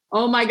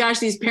oh my gosh,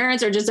 these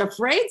parents are just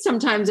afraid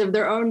sometimes of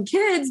their own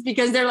kids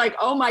because they're like,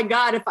 oh my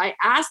God, if I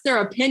ask their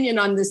opinion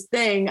on this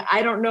thing,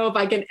 I don't know if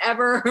I can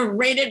ever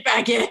rein it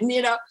back in,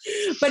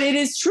 But it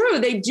is true.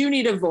 They do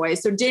need a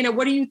voice. So Dana,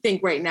 what do you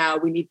think right now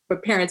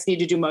what parents need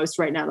to do most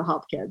right now to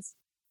help kids?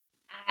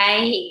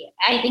 I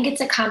think it's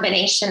a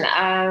combination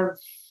of,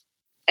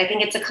 I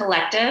think it's a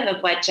collective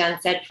of what Jen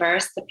said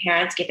first, the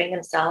parents giving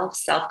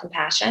themselves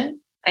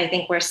self-compassion. I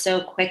think we're so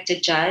quick to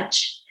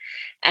judge.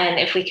 And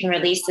if we can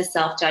release the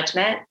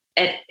self-judgment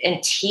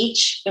and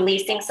teach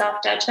releasing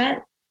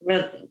self-judgment,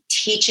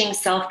 teaching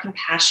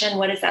self-compassion,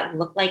 what does that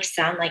look like,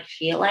 sound like,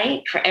 feel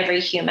like for every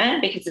human?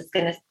 Because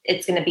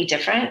it's gonna be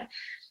different.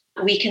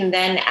 We can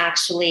then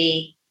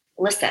actually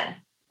listen,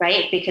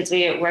 right? Because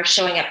we're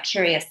showing up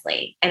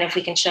curiously. And if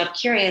we can show up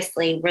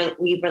curiously,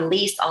 we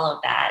release all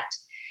of that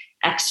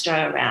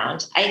extra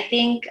around. I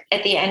think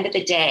at the end of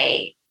the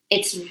day,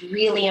 it's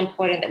really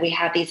important that we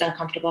have these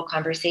uncomfortable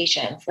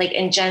conversations. Like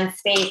in Jen's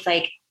space,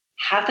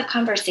 have the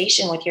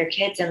conversation with your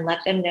kids and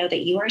let them know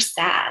that you are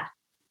sad.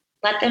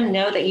 Let them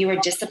know that you were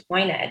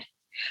disappointed.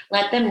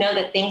 Let them know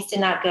that things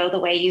did not go the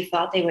way you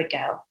thought they would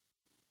go.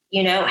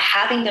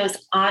 Having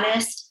those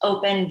honest,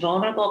 open,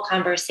 vulnerable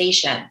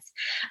conversations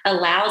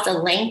allows a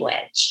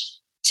language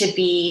to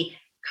be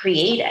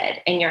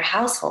created in your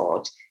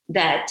household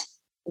that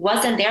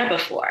wasn't there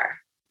before.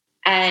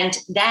 And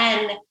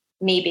then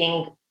me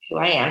being who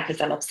I am, because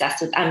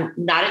I'm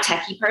not a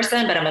techie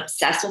person, but I'm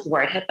obsessed with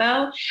Word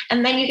Hippo.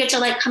 And then you get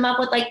to come up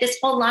with this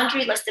whole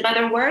laundry list of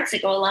other words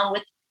that go along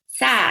with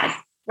sad,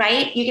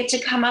 right? You get to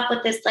come up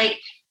with this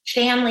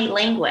family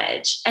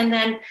language. And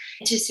then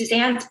to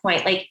Suzanne's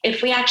point,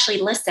 if we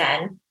actually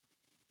listen,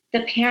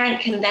 the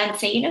parent can then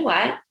say, you know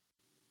what?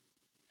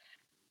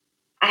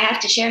 I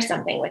have to share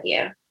something with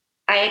you.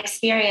 I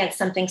experienced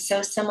something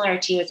so similar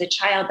to you as a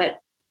child, but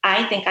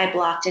I think I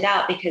blocked it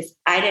out because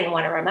I didn't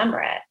want to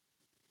remember it.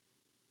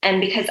 And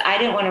because I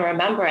didn't want to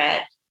remember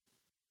it,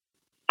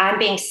 I'm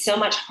being so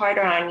much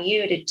harder on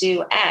you to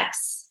do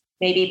X,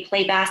 maybe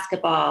play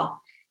basketball,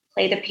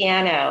 play the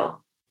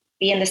piano,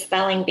 be in the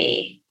spelling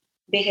bee,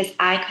 because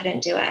I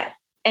couldn't do it.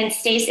 And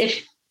Stace,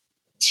 if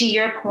to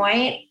your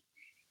point,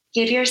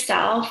 give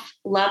yourself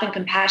love and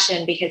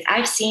compassion, because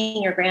I've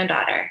seen your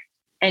granddaughter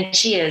and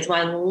she is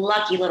one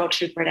lucky little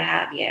trooper to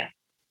have you.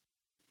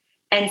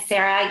 And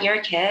Sarah,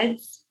 your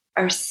kids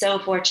are so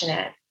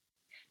fortunate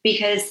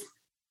because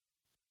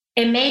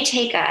it may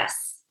take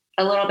us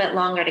a little bit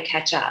longer to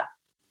catch up.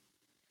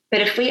 But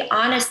if we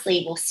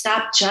honestly will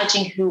stop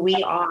judging who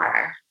we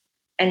are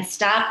and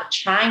stop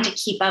trying to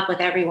keep up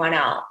with everyone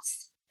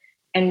else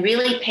and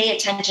really pay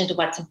attention to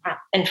what's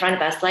in front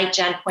of us, like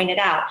Jen pointed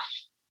out,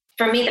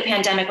 for me, the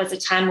pandemic was a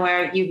time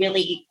where you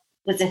really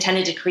was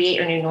intended to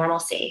create a new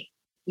normalcy,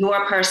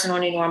 your personal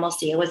new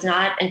normalcy. It was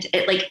not,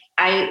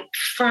 I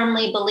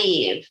firmly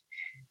believe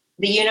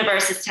the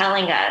universe is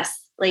telling us,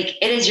 it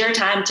is your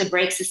time to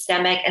break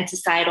systemic and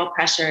societal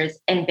pressures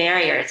and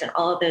barriers and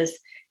all of those.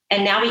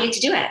 And now we get to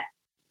do it.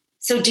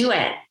 So do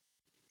it.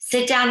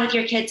 Sit down with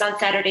your kids on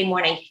Saturday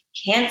morning,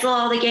 cancel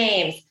all the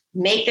games,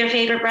 make their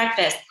favorite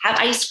breakfast, have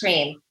ice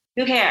cream.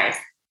 Who cares?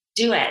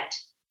 Do it.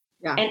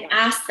 Yeah. And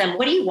ask them,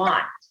 what do you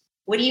want?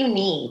 What do you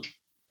need?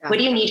 Yeah. What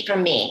do you need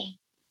from me?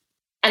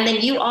 And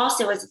then you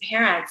also, as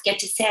parents, get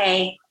to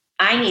say,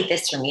 I need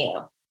this from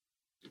you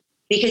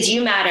because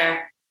you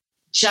matter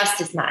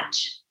just as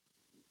much.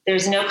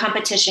 There's no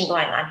competition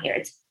going on here.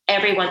 It's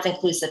everyone's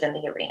inclusive in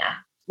the arena.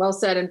 Well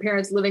said. And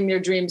parents living their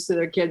dreams to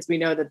their kids, we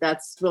know that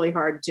that's really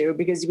hard too,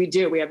 because we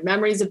have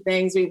memories of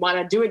things. We want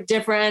to do it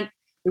different.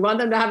 We want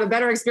them to have a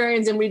better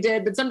experience than we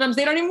did, but sometimes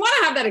they don't even want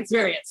to have that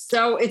experience.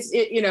 So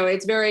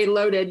it's very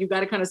loaded. You've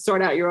got to kind of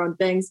sort out your own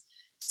things.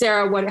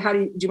 Sarah,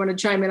 do you want to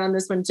chime in on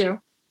this one too?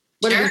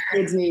 What do these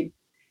kids need?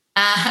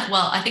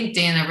 Well, I think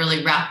Dana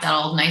really wrapped that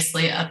all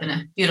nicely up in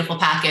a beautiful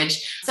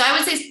package. So I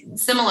would say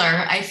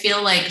similar. I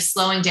feel like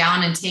slowing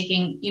down and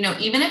taking,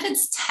 even if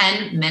it's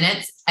 10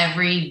 minutes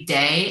every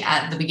day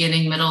at the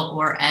beginning, middle,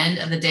 or end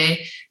of the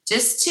day,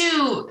 just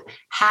to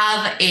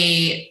have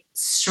a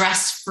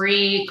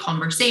stress-free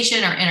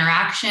conversation or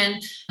interaction,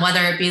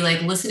 whether it be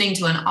like listening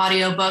to an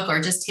audiobook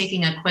or just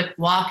taking a quick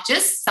walk,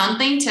 just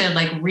something to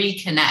like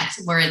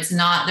reconnect where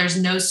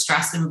there's no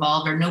stress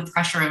involved or no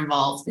pressure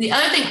involved. The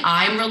other thing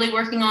I'm really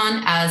working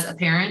on as a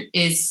parent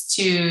is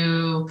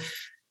to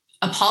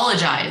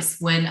apologize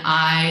when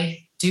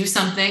I do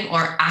something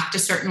or act a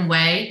certain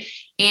way,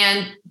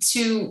 and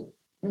to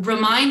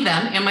remind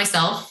them and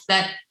myself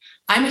that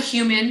I'm a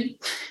human.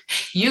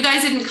 You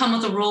guys didn't come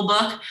with a rule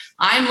book.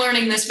 I'm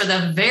learning this for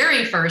the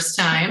very first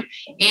time,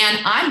 and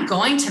I'm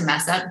going to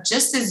mess up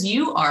just as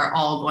you are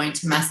all going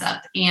to mess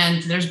up.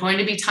 And there's going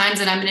to be times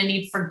that I'm going to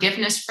need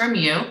forgiveness from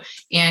you.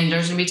 And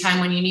there's going to be time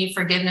when you need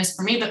forgiveness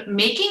from me, but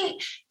making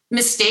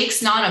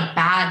mistakes, not a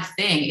bad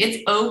thing.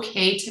 It's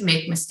okay to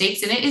make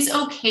mistakes, and it is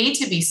okay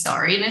to be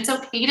sorry. And it's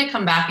okay to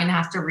come back and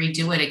have to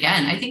redo it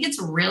again. I think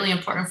it's really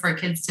important for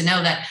kids to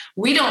know that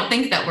we don't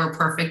think that we're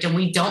perfect and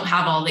we don't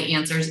have all the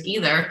answers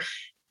either,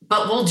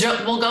 but we'll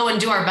go and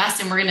do our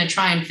best, and we're going to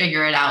try and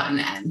figure it out in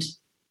the end.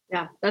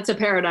 Yeah, that's a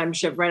paradigm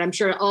shift, right? I'm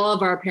sure all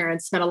of our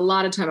parents spent a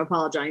lot of time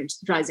apologizing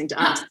to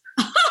us.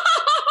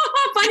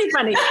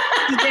 Funny.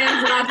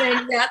 Suzanne's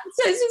laughing. Yeah,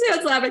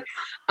 Suzanne's laughing.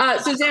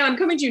 Suzanne, I'm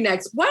coming to you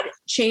next. What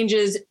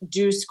changes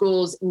do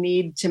schools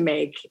need to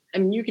make? I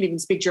mean, you can even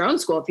speak to your own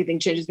school if you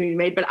think changes need to be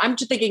made, but I'm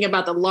just thinking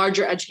about the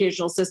larger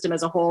educational system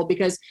as a whole,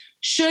 because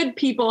should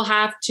people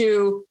have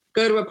to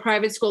go to a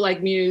private school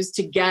like Muse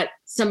to get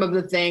some of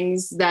the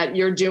things that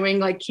you're doing?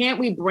 Like, can't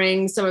we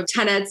bring some of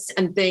tenets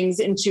and things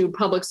into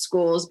public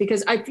schools?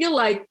 Because I feel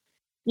like,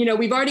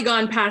 we've already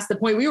gone past the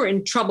point. We were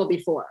in trouble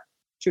before,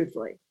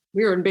 truthfully.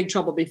 We were in big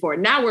trouble before.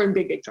 Now we're in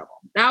big trouble.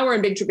 Now we're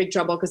in big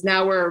trouble because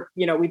now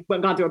we've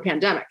gone through a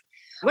pandemic.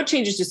 What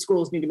changes do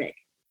schools need to make?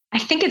 I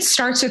think it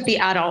starts with the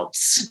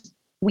adults.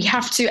 We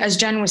have to, as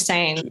Jen was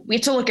saying, we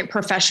have to look at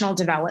professional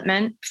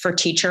development for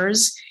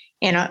teachers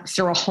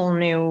through a whole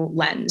new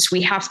lens.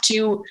 We have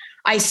to,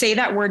 I say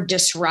that word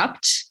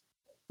disrupt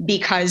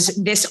because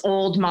this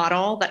old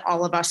model that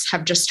all of us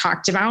have just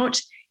talked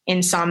about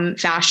in some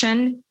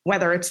fashion,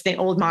 whether it's the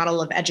old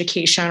model of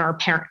education or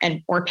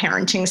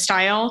parenting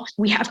style,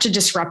 we have to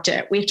disrupt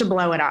it. We have to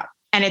blow it up.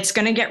 And it's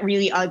going to get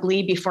really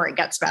ugly before it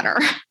gets better.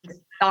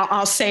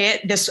 I'll say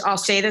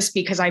this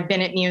because I've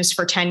been at Muse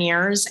for 10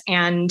 years,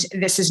 and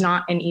this is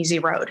not an easy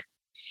road.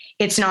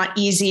 It's not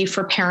easy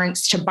for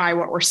parents to buy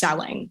what we're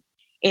selling.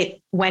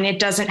 When it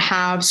doesn't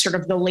have sort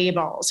of the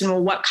labels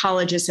and what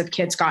colleges have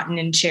kids gotten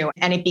into,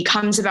 and it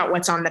becomes about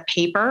what's on the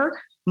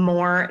paper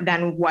more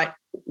than what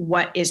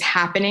is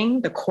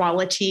happening, the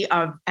quality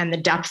of and the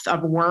depth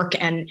of work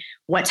and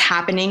what's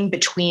happening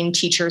between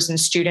teachers and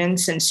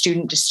students and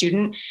student to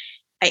student,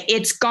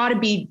 it's got to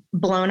be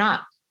blown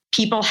up.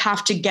 People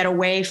have to get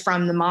away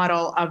from the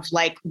model of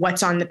like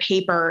what's on the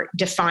paper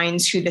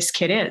defines who this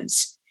kid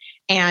is.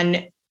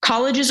 And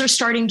colleges are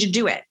starting to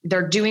do it.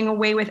 They're doing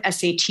away with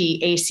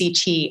SAT,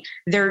 ACT.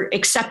 They're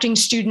accepting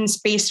students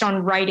based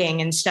on writing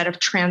instead of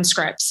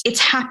transcripts. It's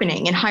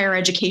happening in higher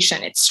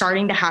education. It's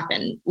starting to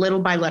happen little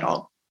by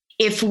little.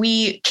 If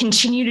we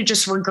continue to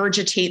just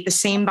regurgitate the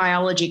same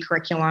biology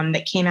curriculum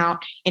that came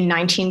out in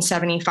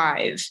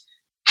 1975,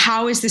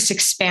 how is this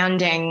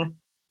expanding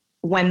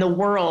when the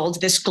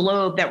world, this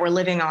globe that we're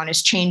living on,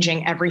 is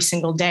changing every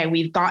single day?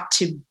 We've got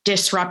to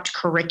disrupt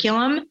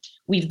curriculum.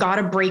 We've got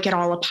to break it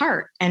all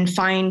apart and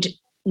find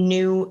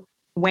new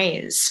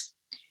ways.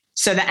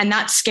 And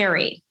that's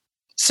scary.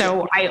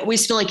 So I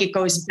always feel like it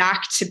goes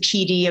back to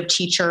PD of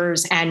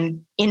teachers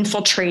and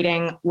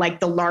infiltrating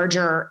like the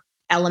larger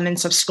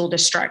elements of school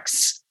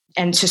districts,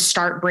 and to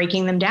start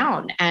breaking them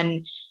down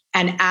and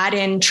add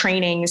in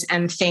trainings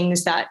and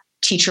things that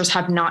teachers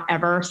have not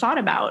ever thought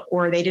about,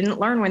 or they didn't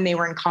learn when they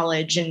were in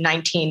college in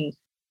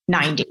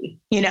 1990,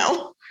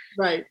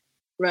 Right.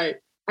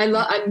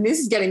 This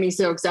is getting me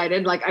so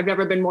excited. Like, I've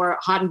never been more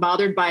hot and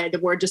bothered by the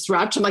word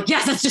disrupt. I'm like,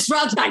 yes, let's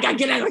disrupt. I got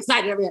getting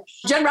excited over here.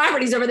 Jen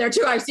Rafferty's over there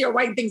too. I see her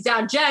writing things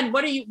down. Jen,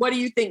 what do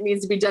you think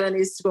needs to be done in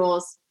these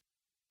schools?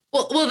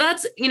 Well,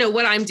 that's,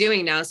 what I'm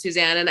doing now,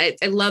 Suzanne. And I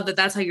love that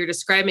that's how you're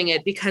describing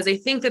it, because I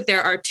think that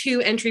there are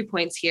two entry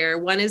points here.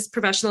 One is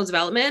professional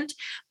development,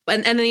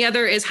 and then the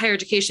other is higher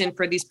education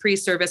for these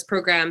pre-service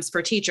programs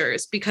for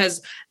teachers,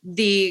 because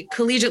the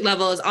collegiate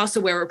level is also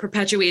where we're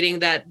perpetuating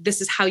that this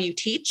is how you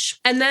teach.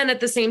 And then at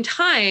the same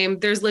time,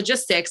 there's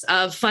logistics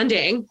of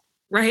funding,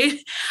 right?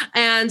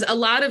 And a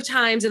lot of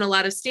times in a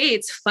lot of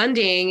states,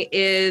 funding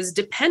is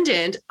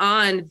dependent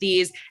on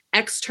these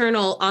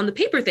external on the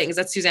paper things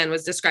that Suzanne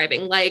was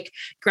describing, like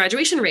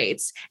graduation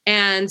rates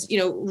and,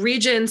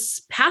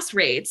 regents pass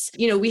rates.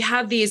 We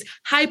have these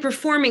high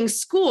performing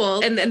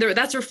schools, and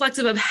that's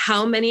reflective of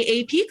how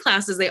many AP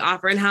classes they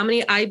offer and how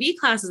many IB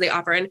classes they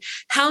offer and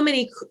how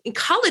many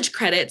college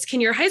credits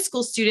can your high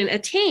school student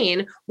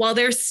attain while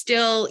they're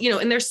still,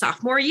 in their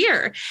sophomore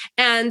year.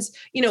 And,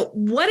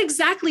 what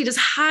exactly does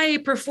high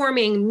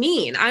performing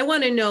mean? I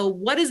want to know,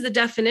 what is the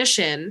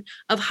definition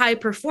of high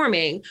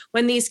performing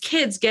when these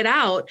kids get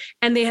out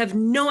and they have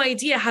no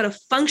idea how to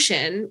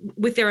function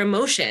with their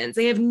emotions?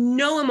 They have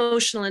no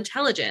emotional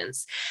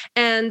intelligence.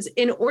 And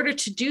in order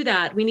to do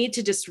that, we need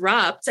to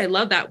disrupt, I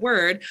love that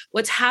word,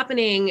 what's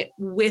happening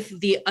with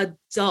the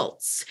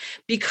adults,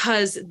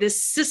 because this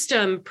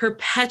system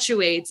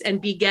perpetuates and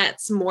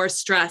begets more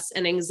stress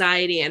and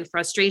anxiety and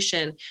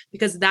frustration,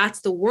 because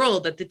that's the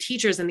world that the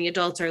teachers and the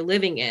adults are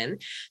living in.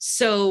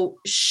 So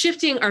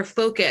shifting our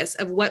focus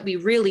of what we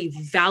really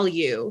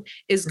value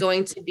is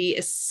going to be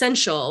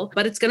essential,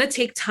 but it's going to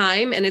take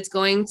time, and it's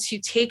going to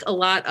take a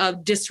lot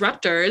of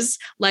disruptors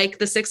like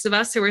the six of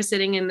us who are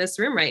sitting in this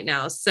room right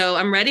now. So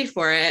I'm ready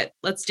for it.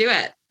 Let's do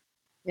it.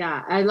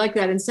 Yeah, I like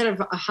that. Instead of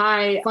a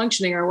high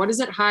functioning, or what is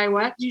it? High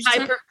what?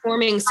 High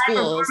performing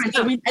schools.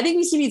 So I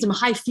think we need some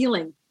high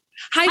feeling.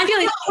 High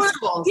feeling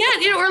schools.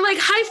 Yeah, or like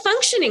high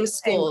functioning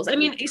schools. I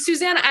mean,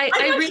 Suzanne, I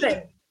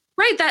really...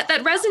 Right. That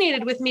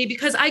resonated with me,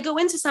 because I go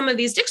into some of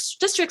these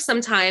districts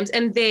sometimes,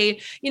 and they,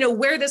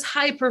 wear this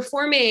high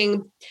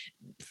performing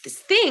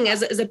thing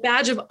as a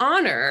badge of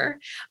honor.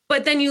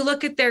 But then you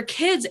look at their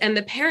kids and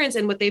the parents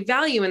and what they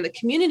value and the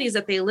communities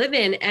that they live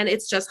in, and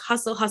it's just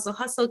hustle, hustle,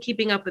 hustle,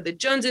 keeping up with the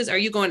Joneses. Are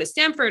you going to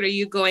Stanford? Are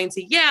you going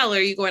to Yale?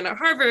 Are you going to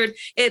Harvard?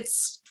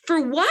 It's for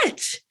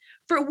what?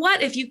 For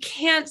what, if you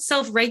can't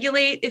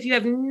self-regulate, if you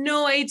have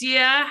no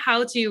idea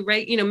how to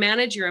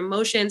manage your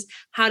emotions,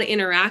 how to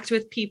interact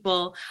with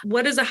people?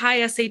 What does a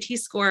high SAT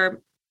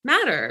score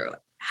matter?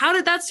 How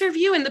did that serve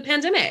you in the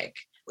pandemic?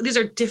 These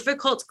are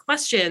difficult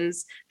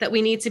questions that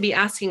we need to be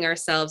asking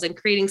ourselves, and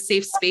creating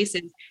safe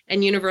spaces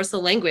and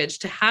universal language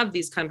to have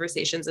these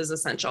conversations is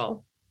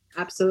essential.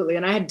 Absolutely.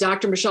 And I had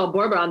Dr. Michelle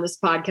Borba on this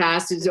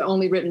podcast, who's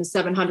only written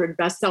 700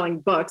 best-selling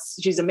books.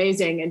 She's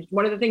amazing. And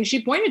one of the things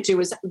she pointed to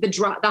was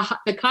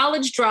the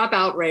college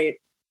dropout rate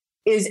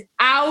is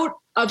out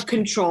of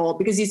control,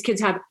 because these kids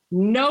have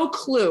no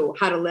clue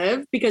how to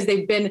live, because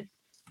they've been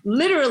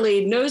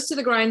literally nose to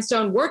the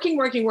grindstone, working.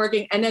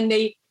 And then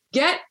they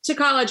get to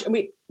college and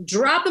we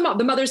drop them off.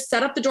 The mothers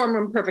set up the dorm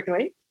room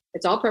perfectly.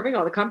 It's all perfect.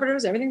 All the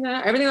comforters, everything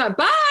like,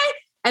 bye.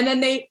 And then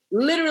they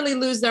literally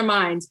lose their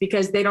minds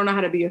because they don't know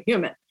how to be a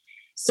human.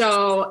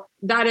 So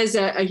that is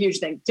a huge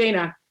thing.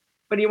 Dana,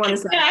 what do you want to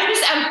say?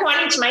 I'm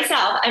pointing to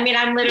myself. I mean,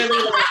 I'm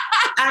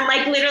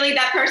literally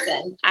that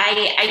person.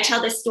 I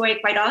tell this story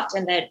quite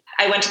often, that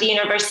I went to the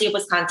University of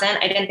Wisconsin.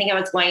 I didn't think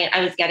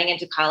I was getting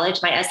into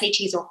college. My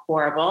SATs were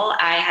horrible.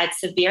 I had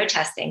severe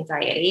test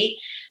anxiety,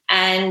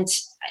 and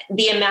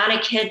the amount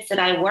of kids that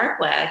I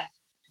work with,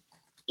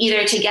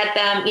 either to get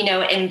them,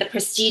 in the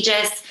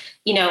prestigious,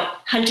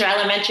 Hunter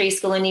Elementary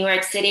School in New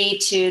York City,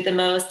 to the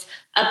most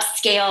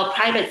upscale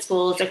private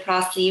schools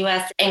across the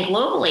US and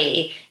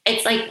globally,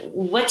 it's like,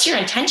 what's your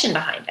intention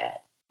behind it,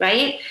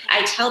 right?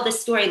 I tell this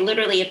story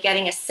literally of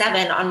getting a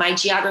 7 on my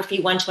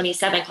Geography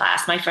 127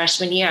 class my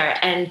freshman year,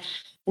 and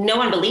no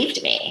one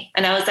believed me.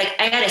 And I was like,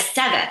 I got a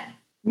 7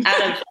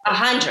 out of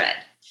 100.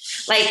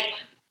 Like,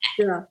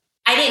 yeah.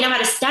 I didn't know how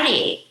to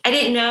study. I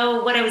didn't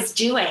know what I was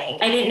doing.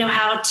 I didn't know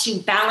how to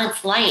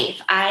balance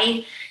life.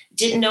 I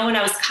didn't know when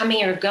I was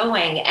coming or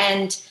going.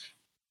 And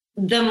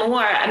the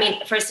more,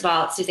 first of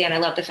all, Suzanne, I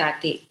love the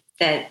fact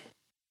that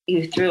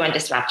you threw in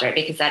disruptor,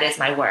 because that is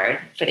my word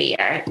for the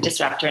year,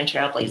 disruptor and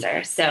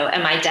trailblazer. So,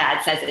 and my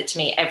dad says it to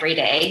me every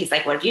day. He's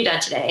like, what have you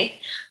done today?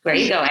 Where are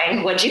you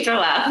going? What'd you throw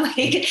up?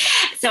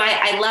 So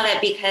I love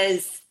it,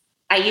 because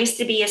I used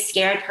to be a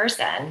scared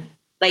person.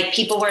 Like,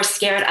 people were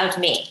scared of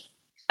me,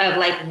 of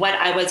like what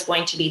I was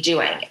going to be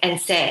doing and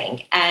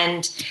saying.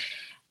 And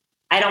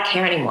I don't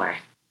care anymore,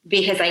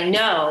 because I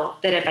know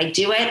that if I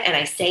do it and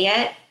I say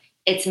it,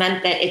 it's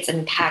meant that it's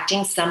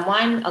impacting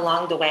someone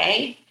along the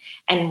way,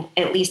 and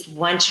at least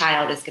one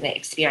child is going to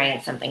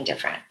experience something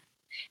different.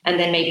 And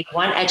then maybe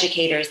one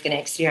educator is going to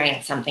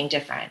experience something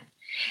different.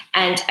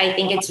 And I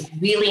think it's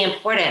really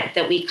important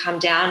that we come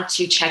down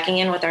to checking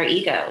in with our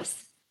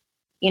egos.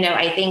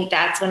 I think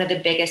that's one of the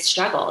biggest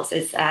struggles,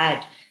 is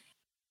that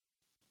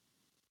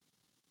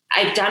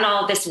I've done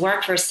all this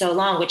work for so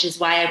long, which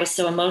is why I was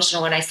so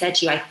emotional when I said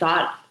to you, I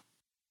thought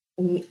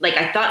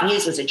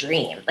Muse was a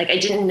dream. Like, I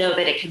didn't know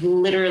that it could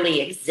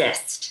literally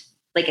exist.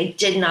 Like, I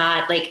did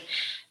not,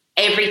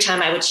 every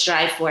time I would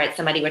strive for it,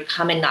 somebody would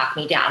come and knock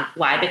me down.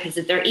 Why? Because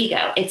of their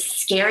ego. It's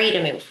scary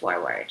to move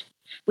forward.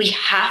 We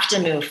have to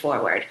move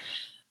forward.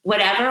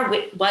 Whatever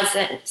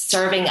wasn't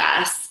serving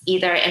us,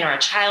 either in our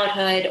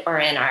childhood or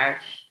and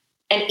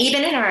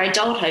even in our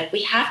adulthood,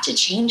 we have to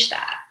change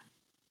that.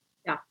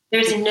 Yeah.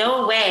 There's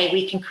no way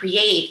we can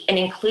create an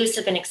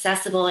inclusive and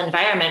accessible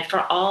environment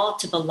for all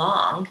to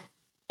belong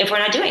if we're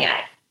not doing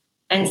it.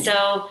 And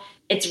so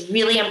it's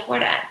really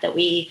important that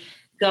we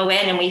go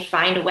in and we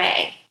find a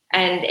way.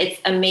 And it's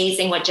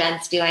amazing what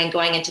Jen's doing,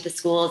 going into the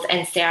schools,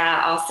 and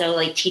Sarah also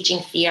like teaching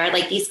fear,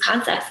 like these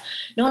concepts.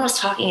 No one was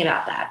talking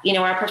about that. You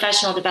know, our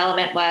professional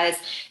development was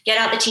get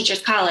out the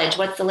teacher's college.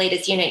 What's the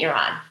latest unit you're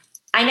on?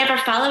 I never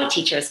followed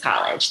teacher's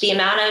college. The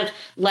amount of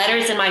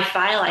letters in my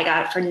file I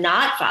got for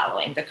not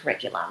following the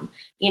curriculum,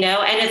 you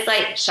know, and it's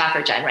like,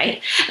 shocker, Jen,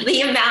 right?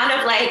 The amount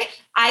of like,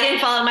 I didn't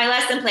follow my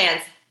lesson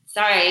plans.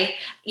 Sorry.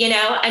 You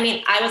know, I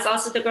mean, I was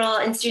also the girl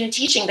in student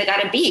teaching that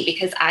got a B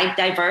because I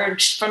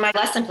diverged from my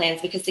lesson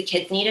plans because the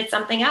kids needed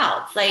something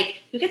else. Like,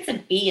 who gets a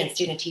B in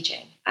student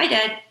teaching? I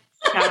did.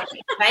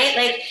 Proudly, right?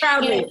 Like,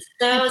 Proudly. You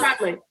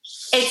know,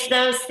 it's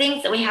those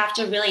things that we have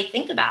to really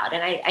think about.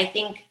 And I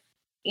think,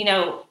 you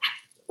know,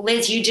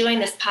 Liz, you doing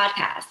this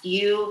podcast,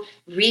 you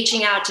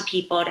reaching out to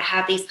people to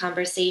have these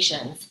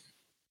conversations,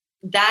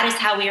 that is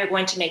how we are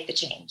going to make the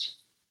change.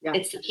 Yeah.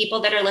 It's the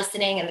people that are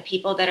listening and the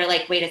people that are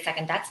like, wait a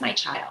second, that's my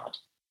child.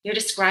 You're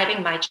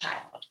describing my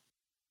child.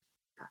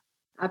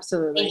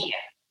 Absolutely. Thank you.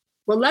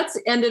 Well, let's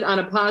end it on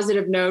a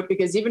positive note,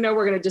 because even though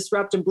we're going to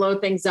disrupt and blow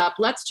things up,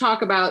 let's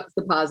talk about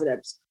the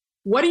positives.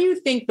 What do you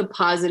think the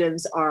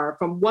positives are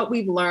from what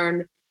we've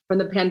learned from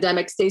the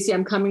pandemic? Stacey,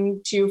 I'm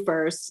coming to you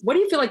first. What do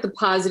you feel like the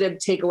positive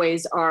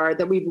takeaways are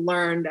that we've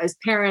learned as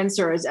parents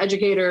or as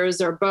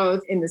educators or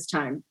both in this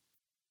time?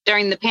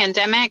 During the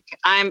pandemic,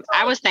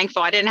 I was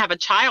thankful I didn't have a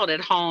child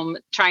at home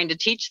trying to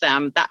teach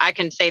them. That I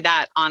can say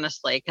that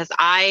honestly, because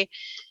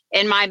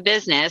in my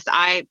business,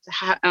 I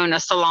own a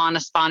salon, a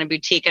spa, and a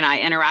boutique, and I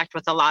interact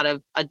with a lot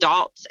of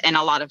adults and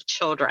a lot of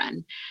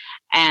children.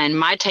 And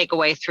my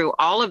takeaway through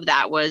all of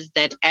that was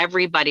that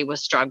everybody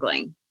was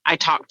struggling. I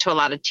talked to a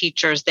lot of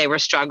teachers. They were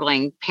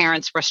struggling.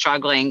 Parents were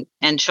struggling,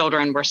 and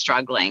children were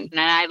struggling. And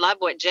I love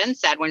what Jen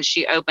said when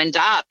she opened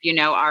up. You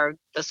know,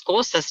 the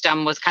school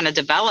system was kind of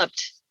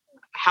developed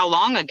how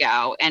long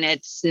ago, and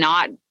it's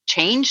not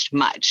changed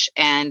much.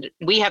 And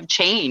we have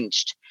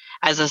changed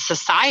as a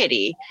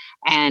society,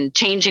 and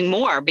changing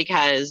more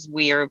because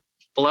we are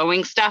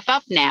blowing stuff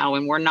up now,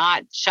 and we're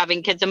not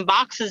shoving kids in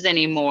boxes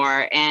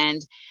anymore.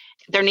 And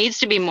there needs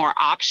to be more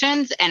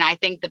options. And I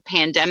think the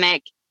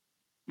pandemic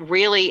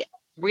really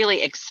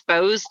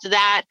exposed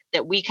that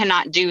we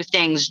cannot do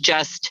things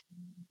just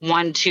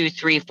 1, 2,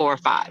 3, 4,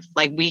 5.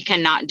 Like, we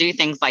cannot do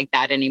things like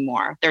that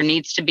anymore. There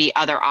needs to be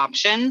other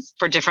options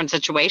for different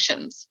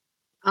situations.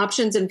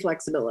 Options and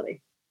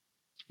flexibility.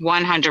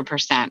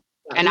 100%.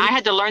 And I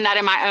had to learn that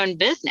in my own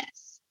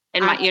business.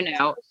 In my, you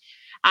know,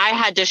 I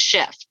had to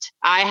shift.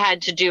 I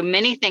had to do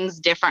many things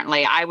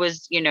differently. I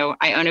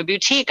own a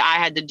boutique. I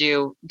had to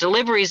do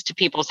deliveries to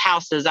people's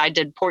houses. I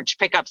did porch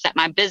pickups at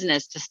my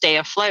business to stay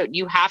afloat.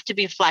 You have to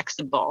be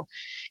flexible.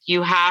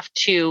 You have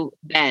to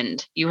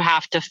bend. You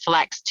have to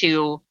flex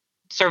to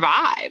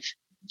survive,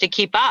 to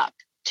keep up,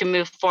 to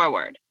move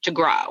forward, to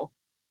grow.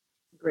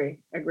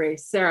 Agree.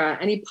 Sarah,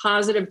 any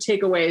positive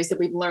takeaways that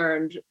we've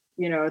learned,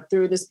 you know,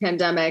 through this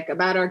pandemic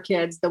about our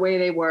kids, the way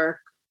they work?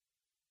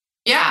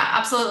 Yeah,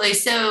 absolutely.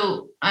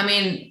 So, I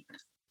mean,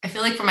 I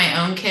feel like for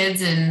my own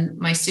kids and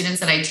my students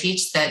that I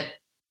teach, that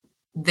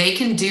they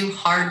can do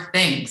hard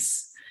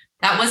things.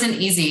 That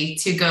wasn't easy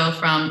to go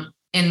from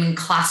in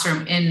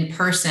classroom, in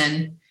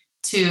person,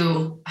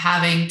 to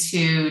having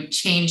to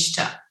change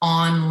to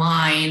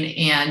online,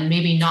 and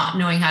maybe not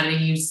knowing how to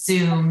use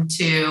Zoom,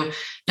 to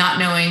not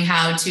knowing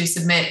how to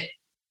submit,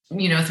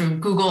 you know, through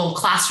Google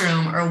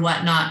Classroom or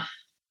whatnot.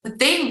 But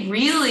they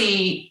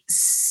really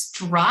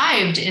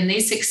strived and they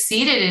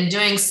succeeded in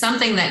doing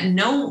something that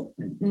no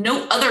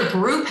other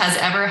group has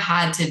ever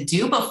had to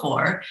do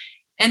before.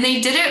 And they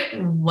did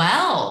it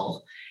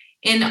well.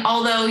 And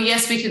although,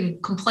 yes, we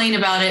can complain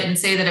about it and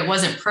say that it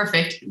wasn't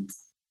perfect,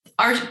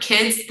 our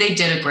kids, they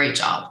did a great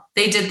job.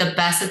 They did the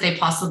best that they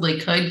possibly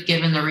could,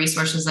 given the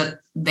resources that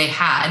they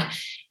had.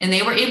 And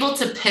they were able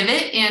to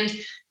pivot, and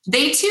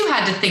they too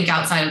had to think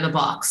outside of the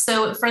box.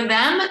 So for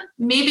them,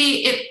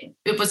 maybe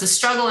it was a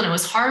struggle and it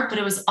was hard, but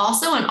it was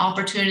also an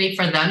opportunity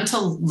for them to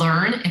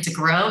learn and to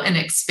grow and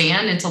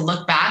expand and to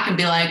look back and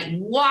be like,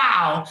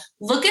 wow,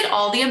 look at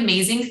all the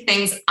amazing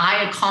things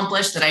I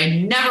accomplished that I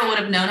never would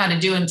have known how to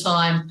do until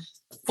I'm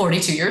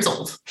 42 years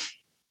old.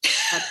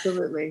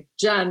 Absolutely.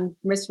 Jen,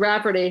 Miss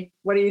Rafferty,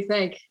 what do you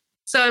think?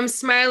 So I'm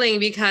smiling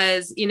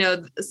because, you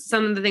know,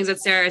 some of the things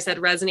that Sarah said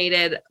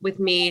resonated with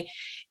me.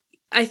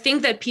 I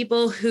think that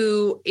people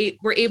who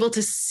were able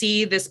to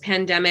see this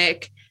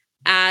pandemic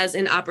as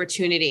an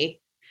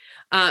opportunity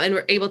and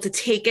were able to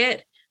take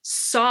it,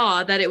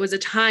 saw that it was a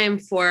time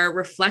for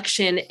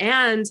reflection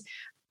and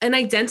an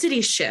identity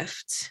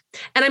shift.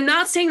 And I'm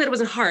not saying that it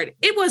wasn't hard.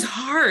 It was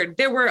hard.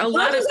 There were a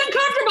lot of... Growth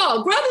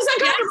is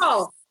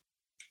uncomfortable.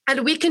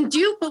 And we can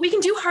do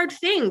hard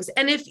things.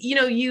 And if,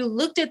 you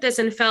looked at this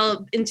and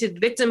fell into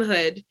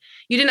victimhood,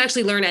 you didn't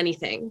actually learn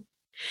anything.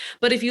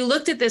 But if you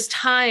looked at this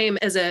time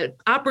as an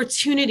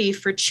opportunity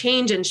for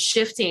change and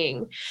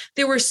shifting,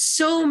 there were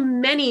so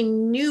many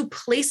new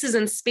places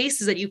and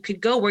spaces that you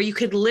could go where you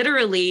could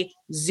literally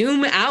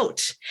zoom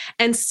out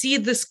and see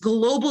this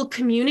global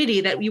community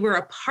that we were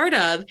a part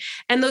of.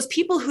 And those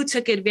people who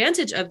took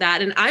advantage of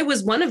that, and I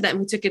was one of them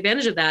who took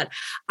advantage of that,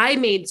 I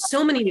made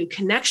so many new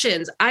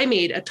connections. I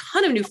made a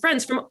ton of new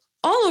friends from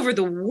all over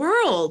the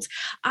world.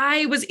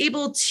 I was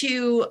able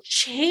to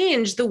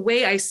change the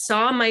way I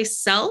saw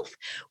myself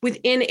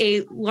within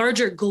a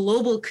larger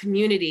global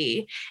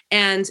community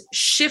and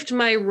shift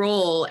my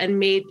role and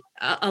made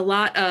a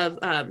lot of,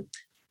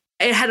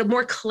 it had a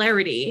more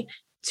clarity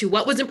to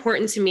what was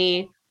important to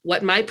me,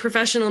 what my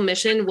professional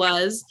mission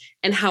was,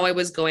 and how I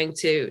was going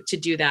to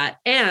do that,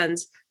 and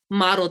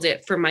modeled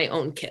it for my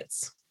own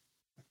kids.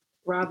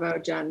 Bravo,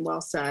 Jen.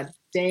 Well said.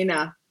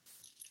 Dana,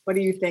 what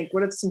do you think?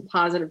 What are some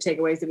positive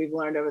takeaways that we've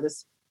learned over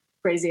this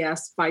crazy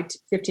ass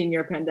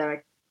 15-year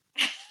pandemic?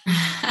 It's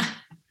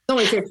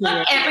only 15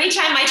 years. Every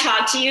time I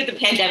talk to you, the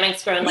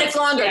pandemic's grown like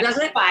longer,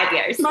 doesn't it? 5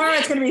 years. Tomorrow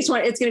it's going to be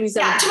 20. It's going to be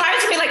 7. Yeah,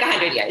 tomorrow's going to be like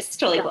 100 years. It's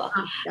totally cool.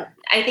 Yeah.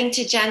 I think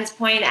to Jen's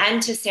point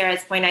and to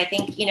Sarah's point, I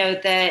think,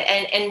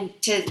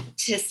 and to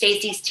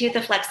Stacey's too,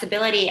 the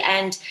flexibility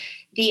and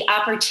the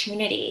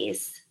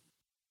opportunities.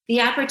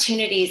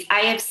 I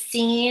have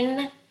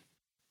seen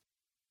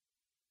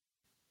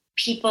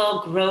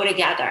people grow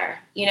together.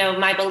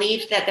 My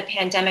belief that the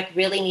pandemic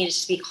really needed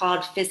to be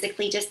called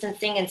physically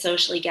distancing and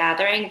socially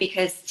gathering,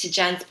 because to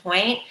Jen's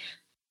point,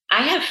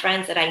 I have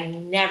friends that I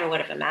never would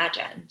have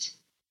imagined.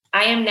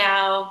 I'm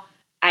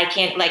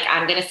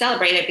going to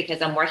celebrate it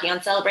because I'm working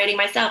on celebrating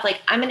myself. Like,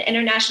 I'm an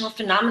international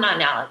phenomenon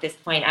now at this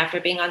point, after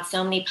being on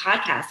so many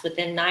podcasts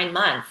within 9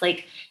 months.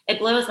 Like, it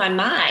blows my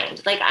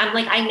mind.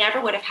 I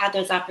never would have had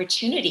those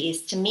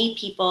opportunities to meet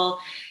people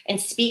and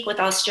speak with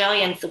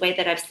Australians the way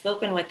that I've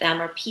spoken with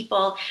them, or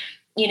people,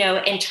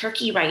 in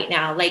Turkey right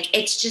now. Like,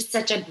 it's just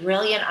such a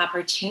brilliant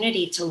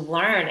opportunity to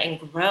learn and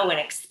grow and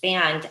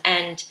expand.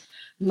 And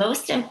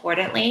most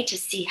importantly, to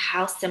see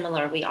how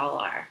similar we all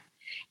are.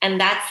 And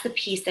that's the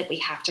piece that we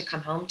have to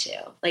come home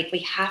to. Like, we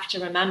have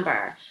to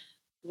remember,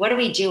 what are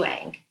we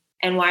doing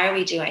and why are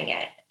we doing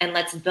it? And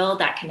let's build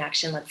that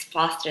connection. Let's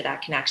foster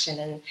that connection,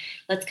 and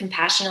let's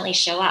compassionately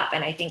show up.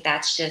 And I think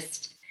that's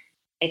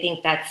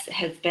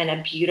has been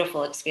a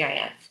beautiful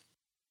experience.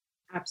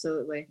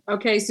 Absolutely.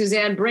 Okay,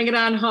 Suzanne, bring it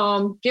on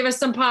home. Give us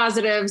some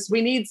positives.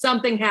 We need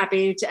something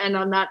happy to end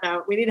on that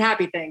note. We need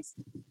happy things.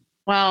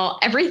 Well,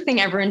 everything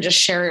everyone just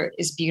shared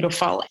is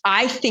beautiful.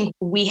 I think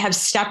we have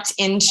stepped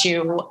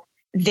into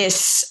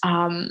this,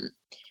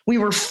 we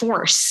were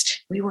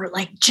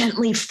like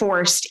gently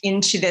forced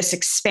into this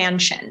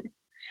expansion.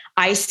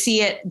 I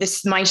see it,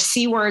 my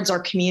C words are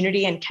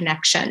community and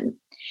connection.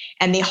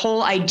 And the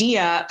whole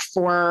idea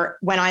for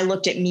when I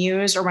looked at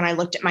Muse, or when I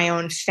looked at my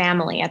own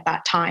family at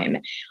that time,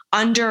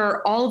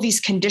 under all of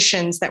these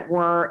conditions that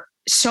were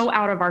so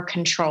out of our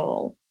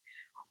control,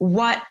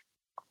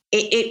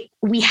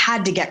 we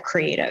had to get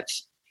creative.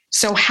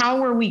 So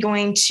how are we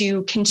going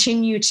to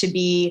continue to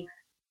be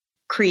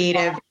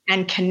creative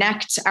and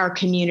connect our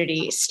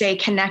community, stay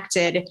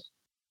connected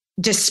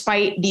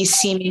despite these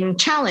seeming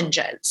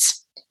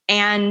challenges?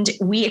 And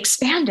we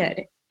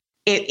expanded.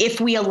 If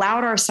we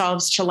allowed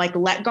ourselves to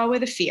let go of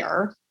the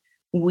fear,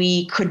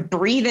 we could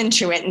breathe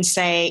into it and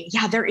say,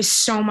 yeah, there is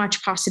so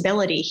much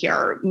possibility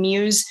here.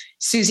 Muse,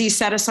 Susie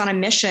set us on a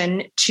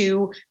mission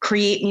to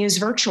create Muse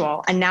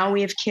Virtual. And now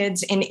we have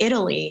kids in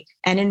Italy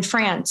and in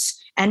France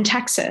and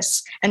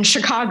Texas and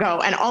Chicago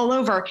and all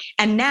over.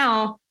 And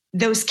now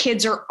those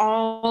kids are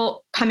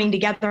all coming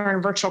together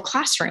in virtual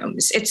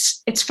classrooms.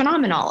 It's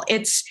phenomenal.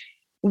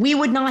 We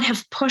would not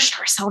have pushed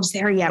ourselves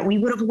there yet. We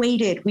would have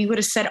waited. We would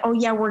have said, oh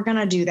yeah, we're going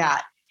to do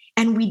that.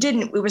 And we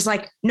didn't. It was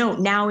like, no,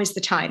 now is the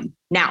time.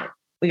 Now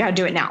we got to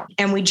do it now.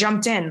 And we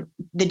jumped in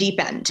the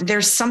deep end.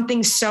 There's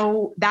something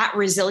that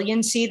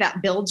resiliency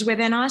that builds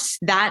within us.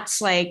 That's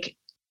like,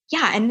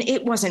 yeah. And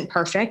it wasn't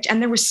perfect. And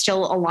there was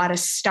still a lot of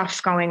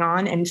stuff going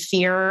on, and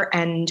fear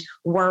and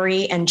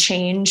worry and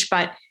change,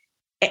 but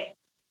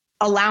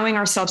allowing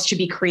ourselves to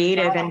be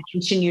creative and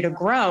continue to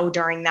grow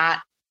during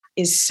that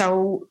is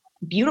so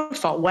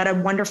beautiful. What a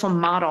wonderful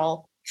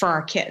model for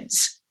our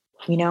kids,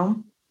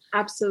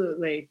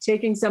 Absolutely.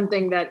 Taking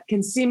something that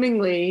can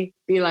seemingly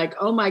be like,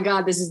 oh my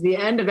God, this is the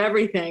end of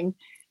everything,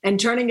 and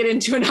turning it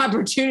into an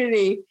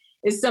opportunity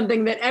is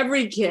something that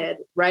every kid,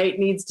 right,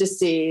 needs to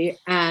see,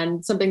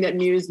 and something that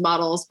Muse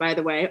models, by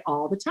the way,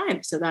 all the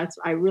time. So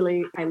I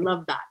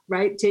love that,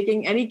 right?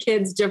 Taking any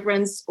kid's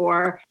difference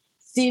or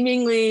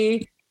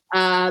seemingly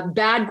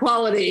bad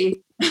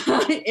quality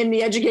in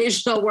the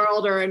educational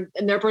world or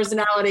in their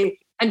personality,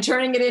 and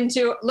turning it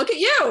into, look at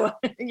you,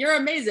 you're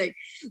amazing.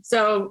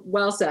 So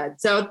well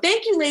said. So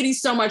thank you,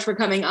 ladies, so much for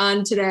coming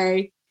on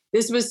today.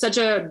 This was such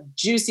a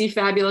juicy,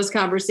 fabulous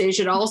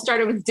conversation. It all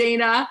started with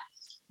Dana,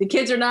 The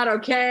Kids Are Not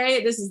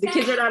Okay. This is The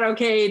Kids Are Not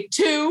Okay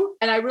 2.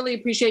 And I really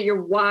appreciate your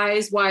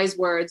wise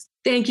words.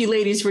 Thank you,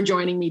 ladies, for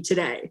joining me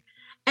today.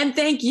 And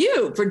thank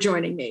you for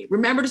joining me.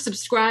 Remember to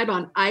subscribe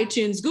on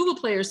iTunes, Google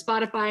Play, or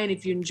Spotify. And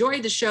if you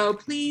enjoyed the show,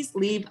 please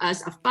leave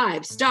us a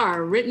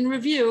 5-star written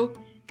review.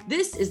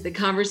 This is the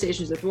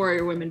Conversations with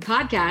Warrior Women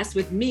podcast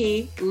with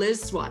me,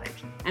 Liz Swadek.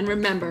 And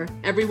remember,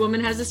 every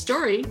woman has a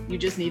story. You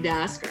just need to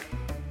ask her.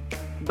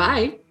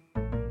 Bye.